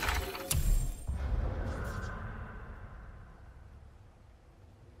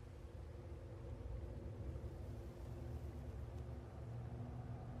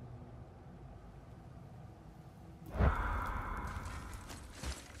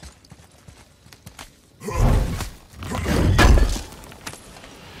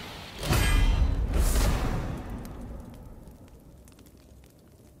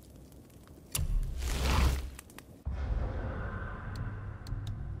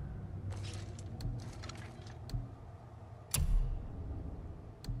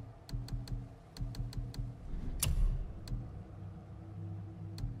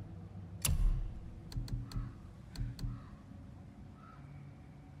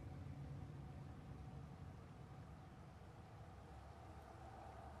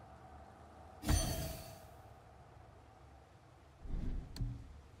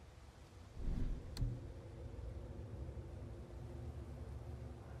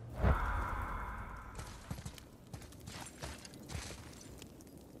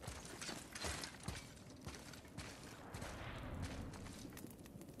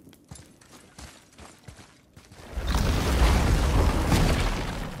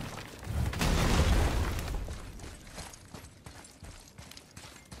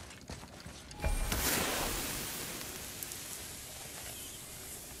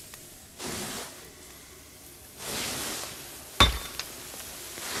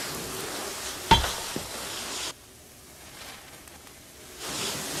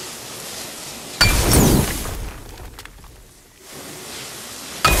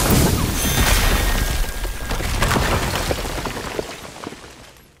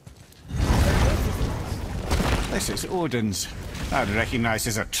 This is Odin's. I'd recognize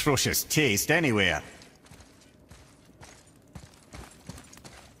his atrocious taste anywhere.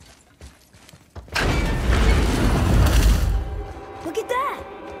 Look at that!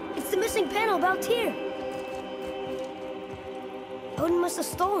 It's the missing panel about Tyr. Odin must have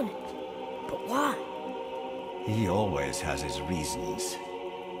stolen it. But why? He always has his reasons.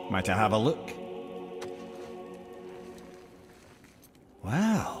 Might I have a look?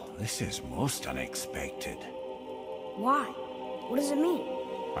 Well, this is most unexpected. Why? What does it mean?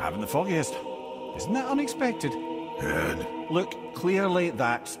 I haven't the foggiest. Isn't that unexpected? Head. Look, clearly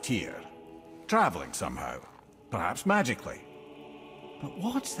that's Tyr. Traveling somehow. Perhaps magically. But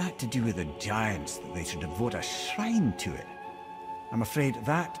what's that to do with the giants that they should devote a shrine to it? I'm afraid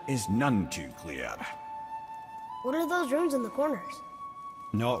that is none too clear. What are those runes in the corners?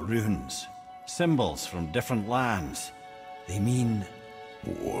 Not runes. Symbols from different lands. They mean...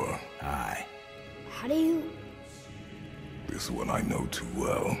 War. Aye. How do you... This one I know too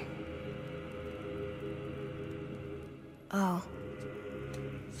well. Oh.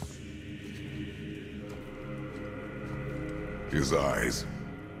 His eyes.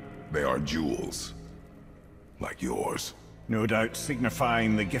 They are jewels. Like yours. No doubt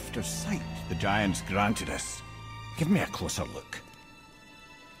signifying the gift of sight the giants granted us. Give me a closer look.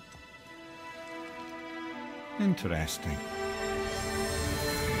 Interesting.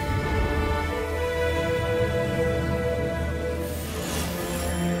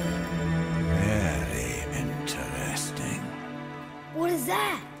 Very interesting. What is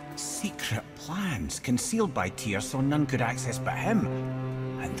that? Secret plans concealed by Tyr so none could access but him.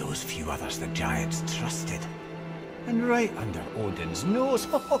 And those few others the giants trusted. And right under Odin's nose,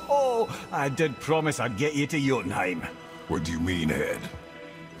 ho ho ho! I did promise I'd get you to Jotunheim. What do you mean, Head?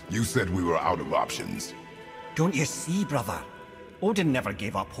 You said we were out of options. Don't you see, brother? Odin never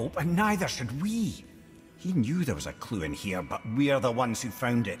gave up hope, and neither should we. He knew there was a clue in here, but we're the ones who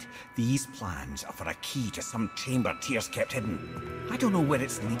found it. These plans are for a key to some chamber Tyr's kept hidden. I don't know where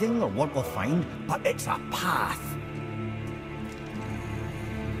it's leading or what we'll find, but it's a path.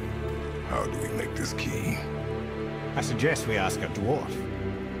 How do we make this key? I suggest we ask a dwarf.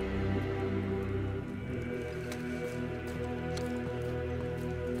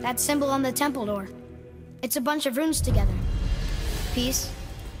 That symbol on the temple door. It's a bunch of runes together. Peace,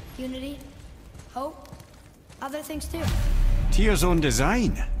 unity, hope, other things too. Tyr's own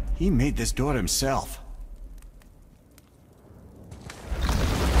design. He made this door himself.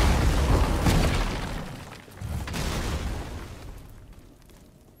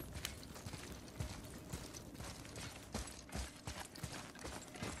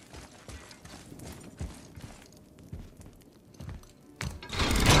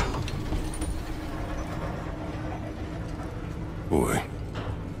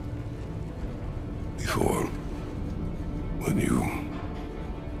 When you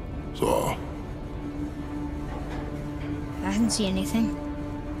saw, I didn't see anything.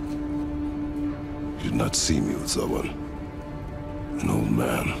 you did not see me with someone. An old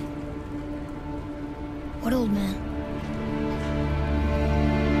man. What old man?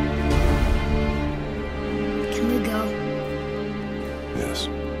 Can we go? Yes.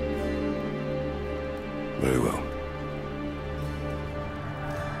 Very well.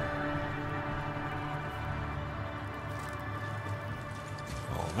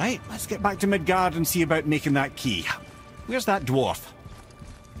 All right, let's get back to Midgard and see about making that key. Where's that dwarf?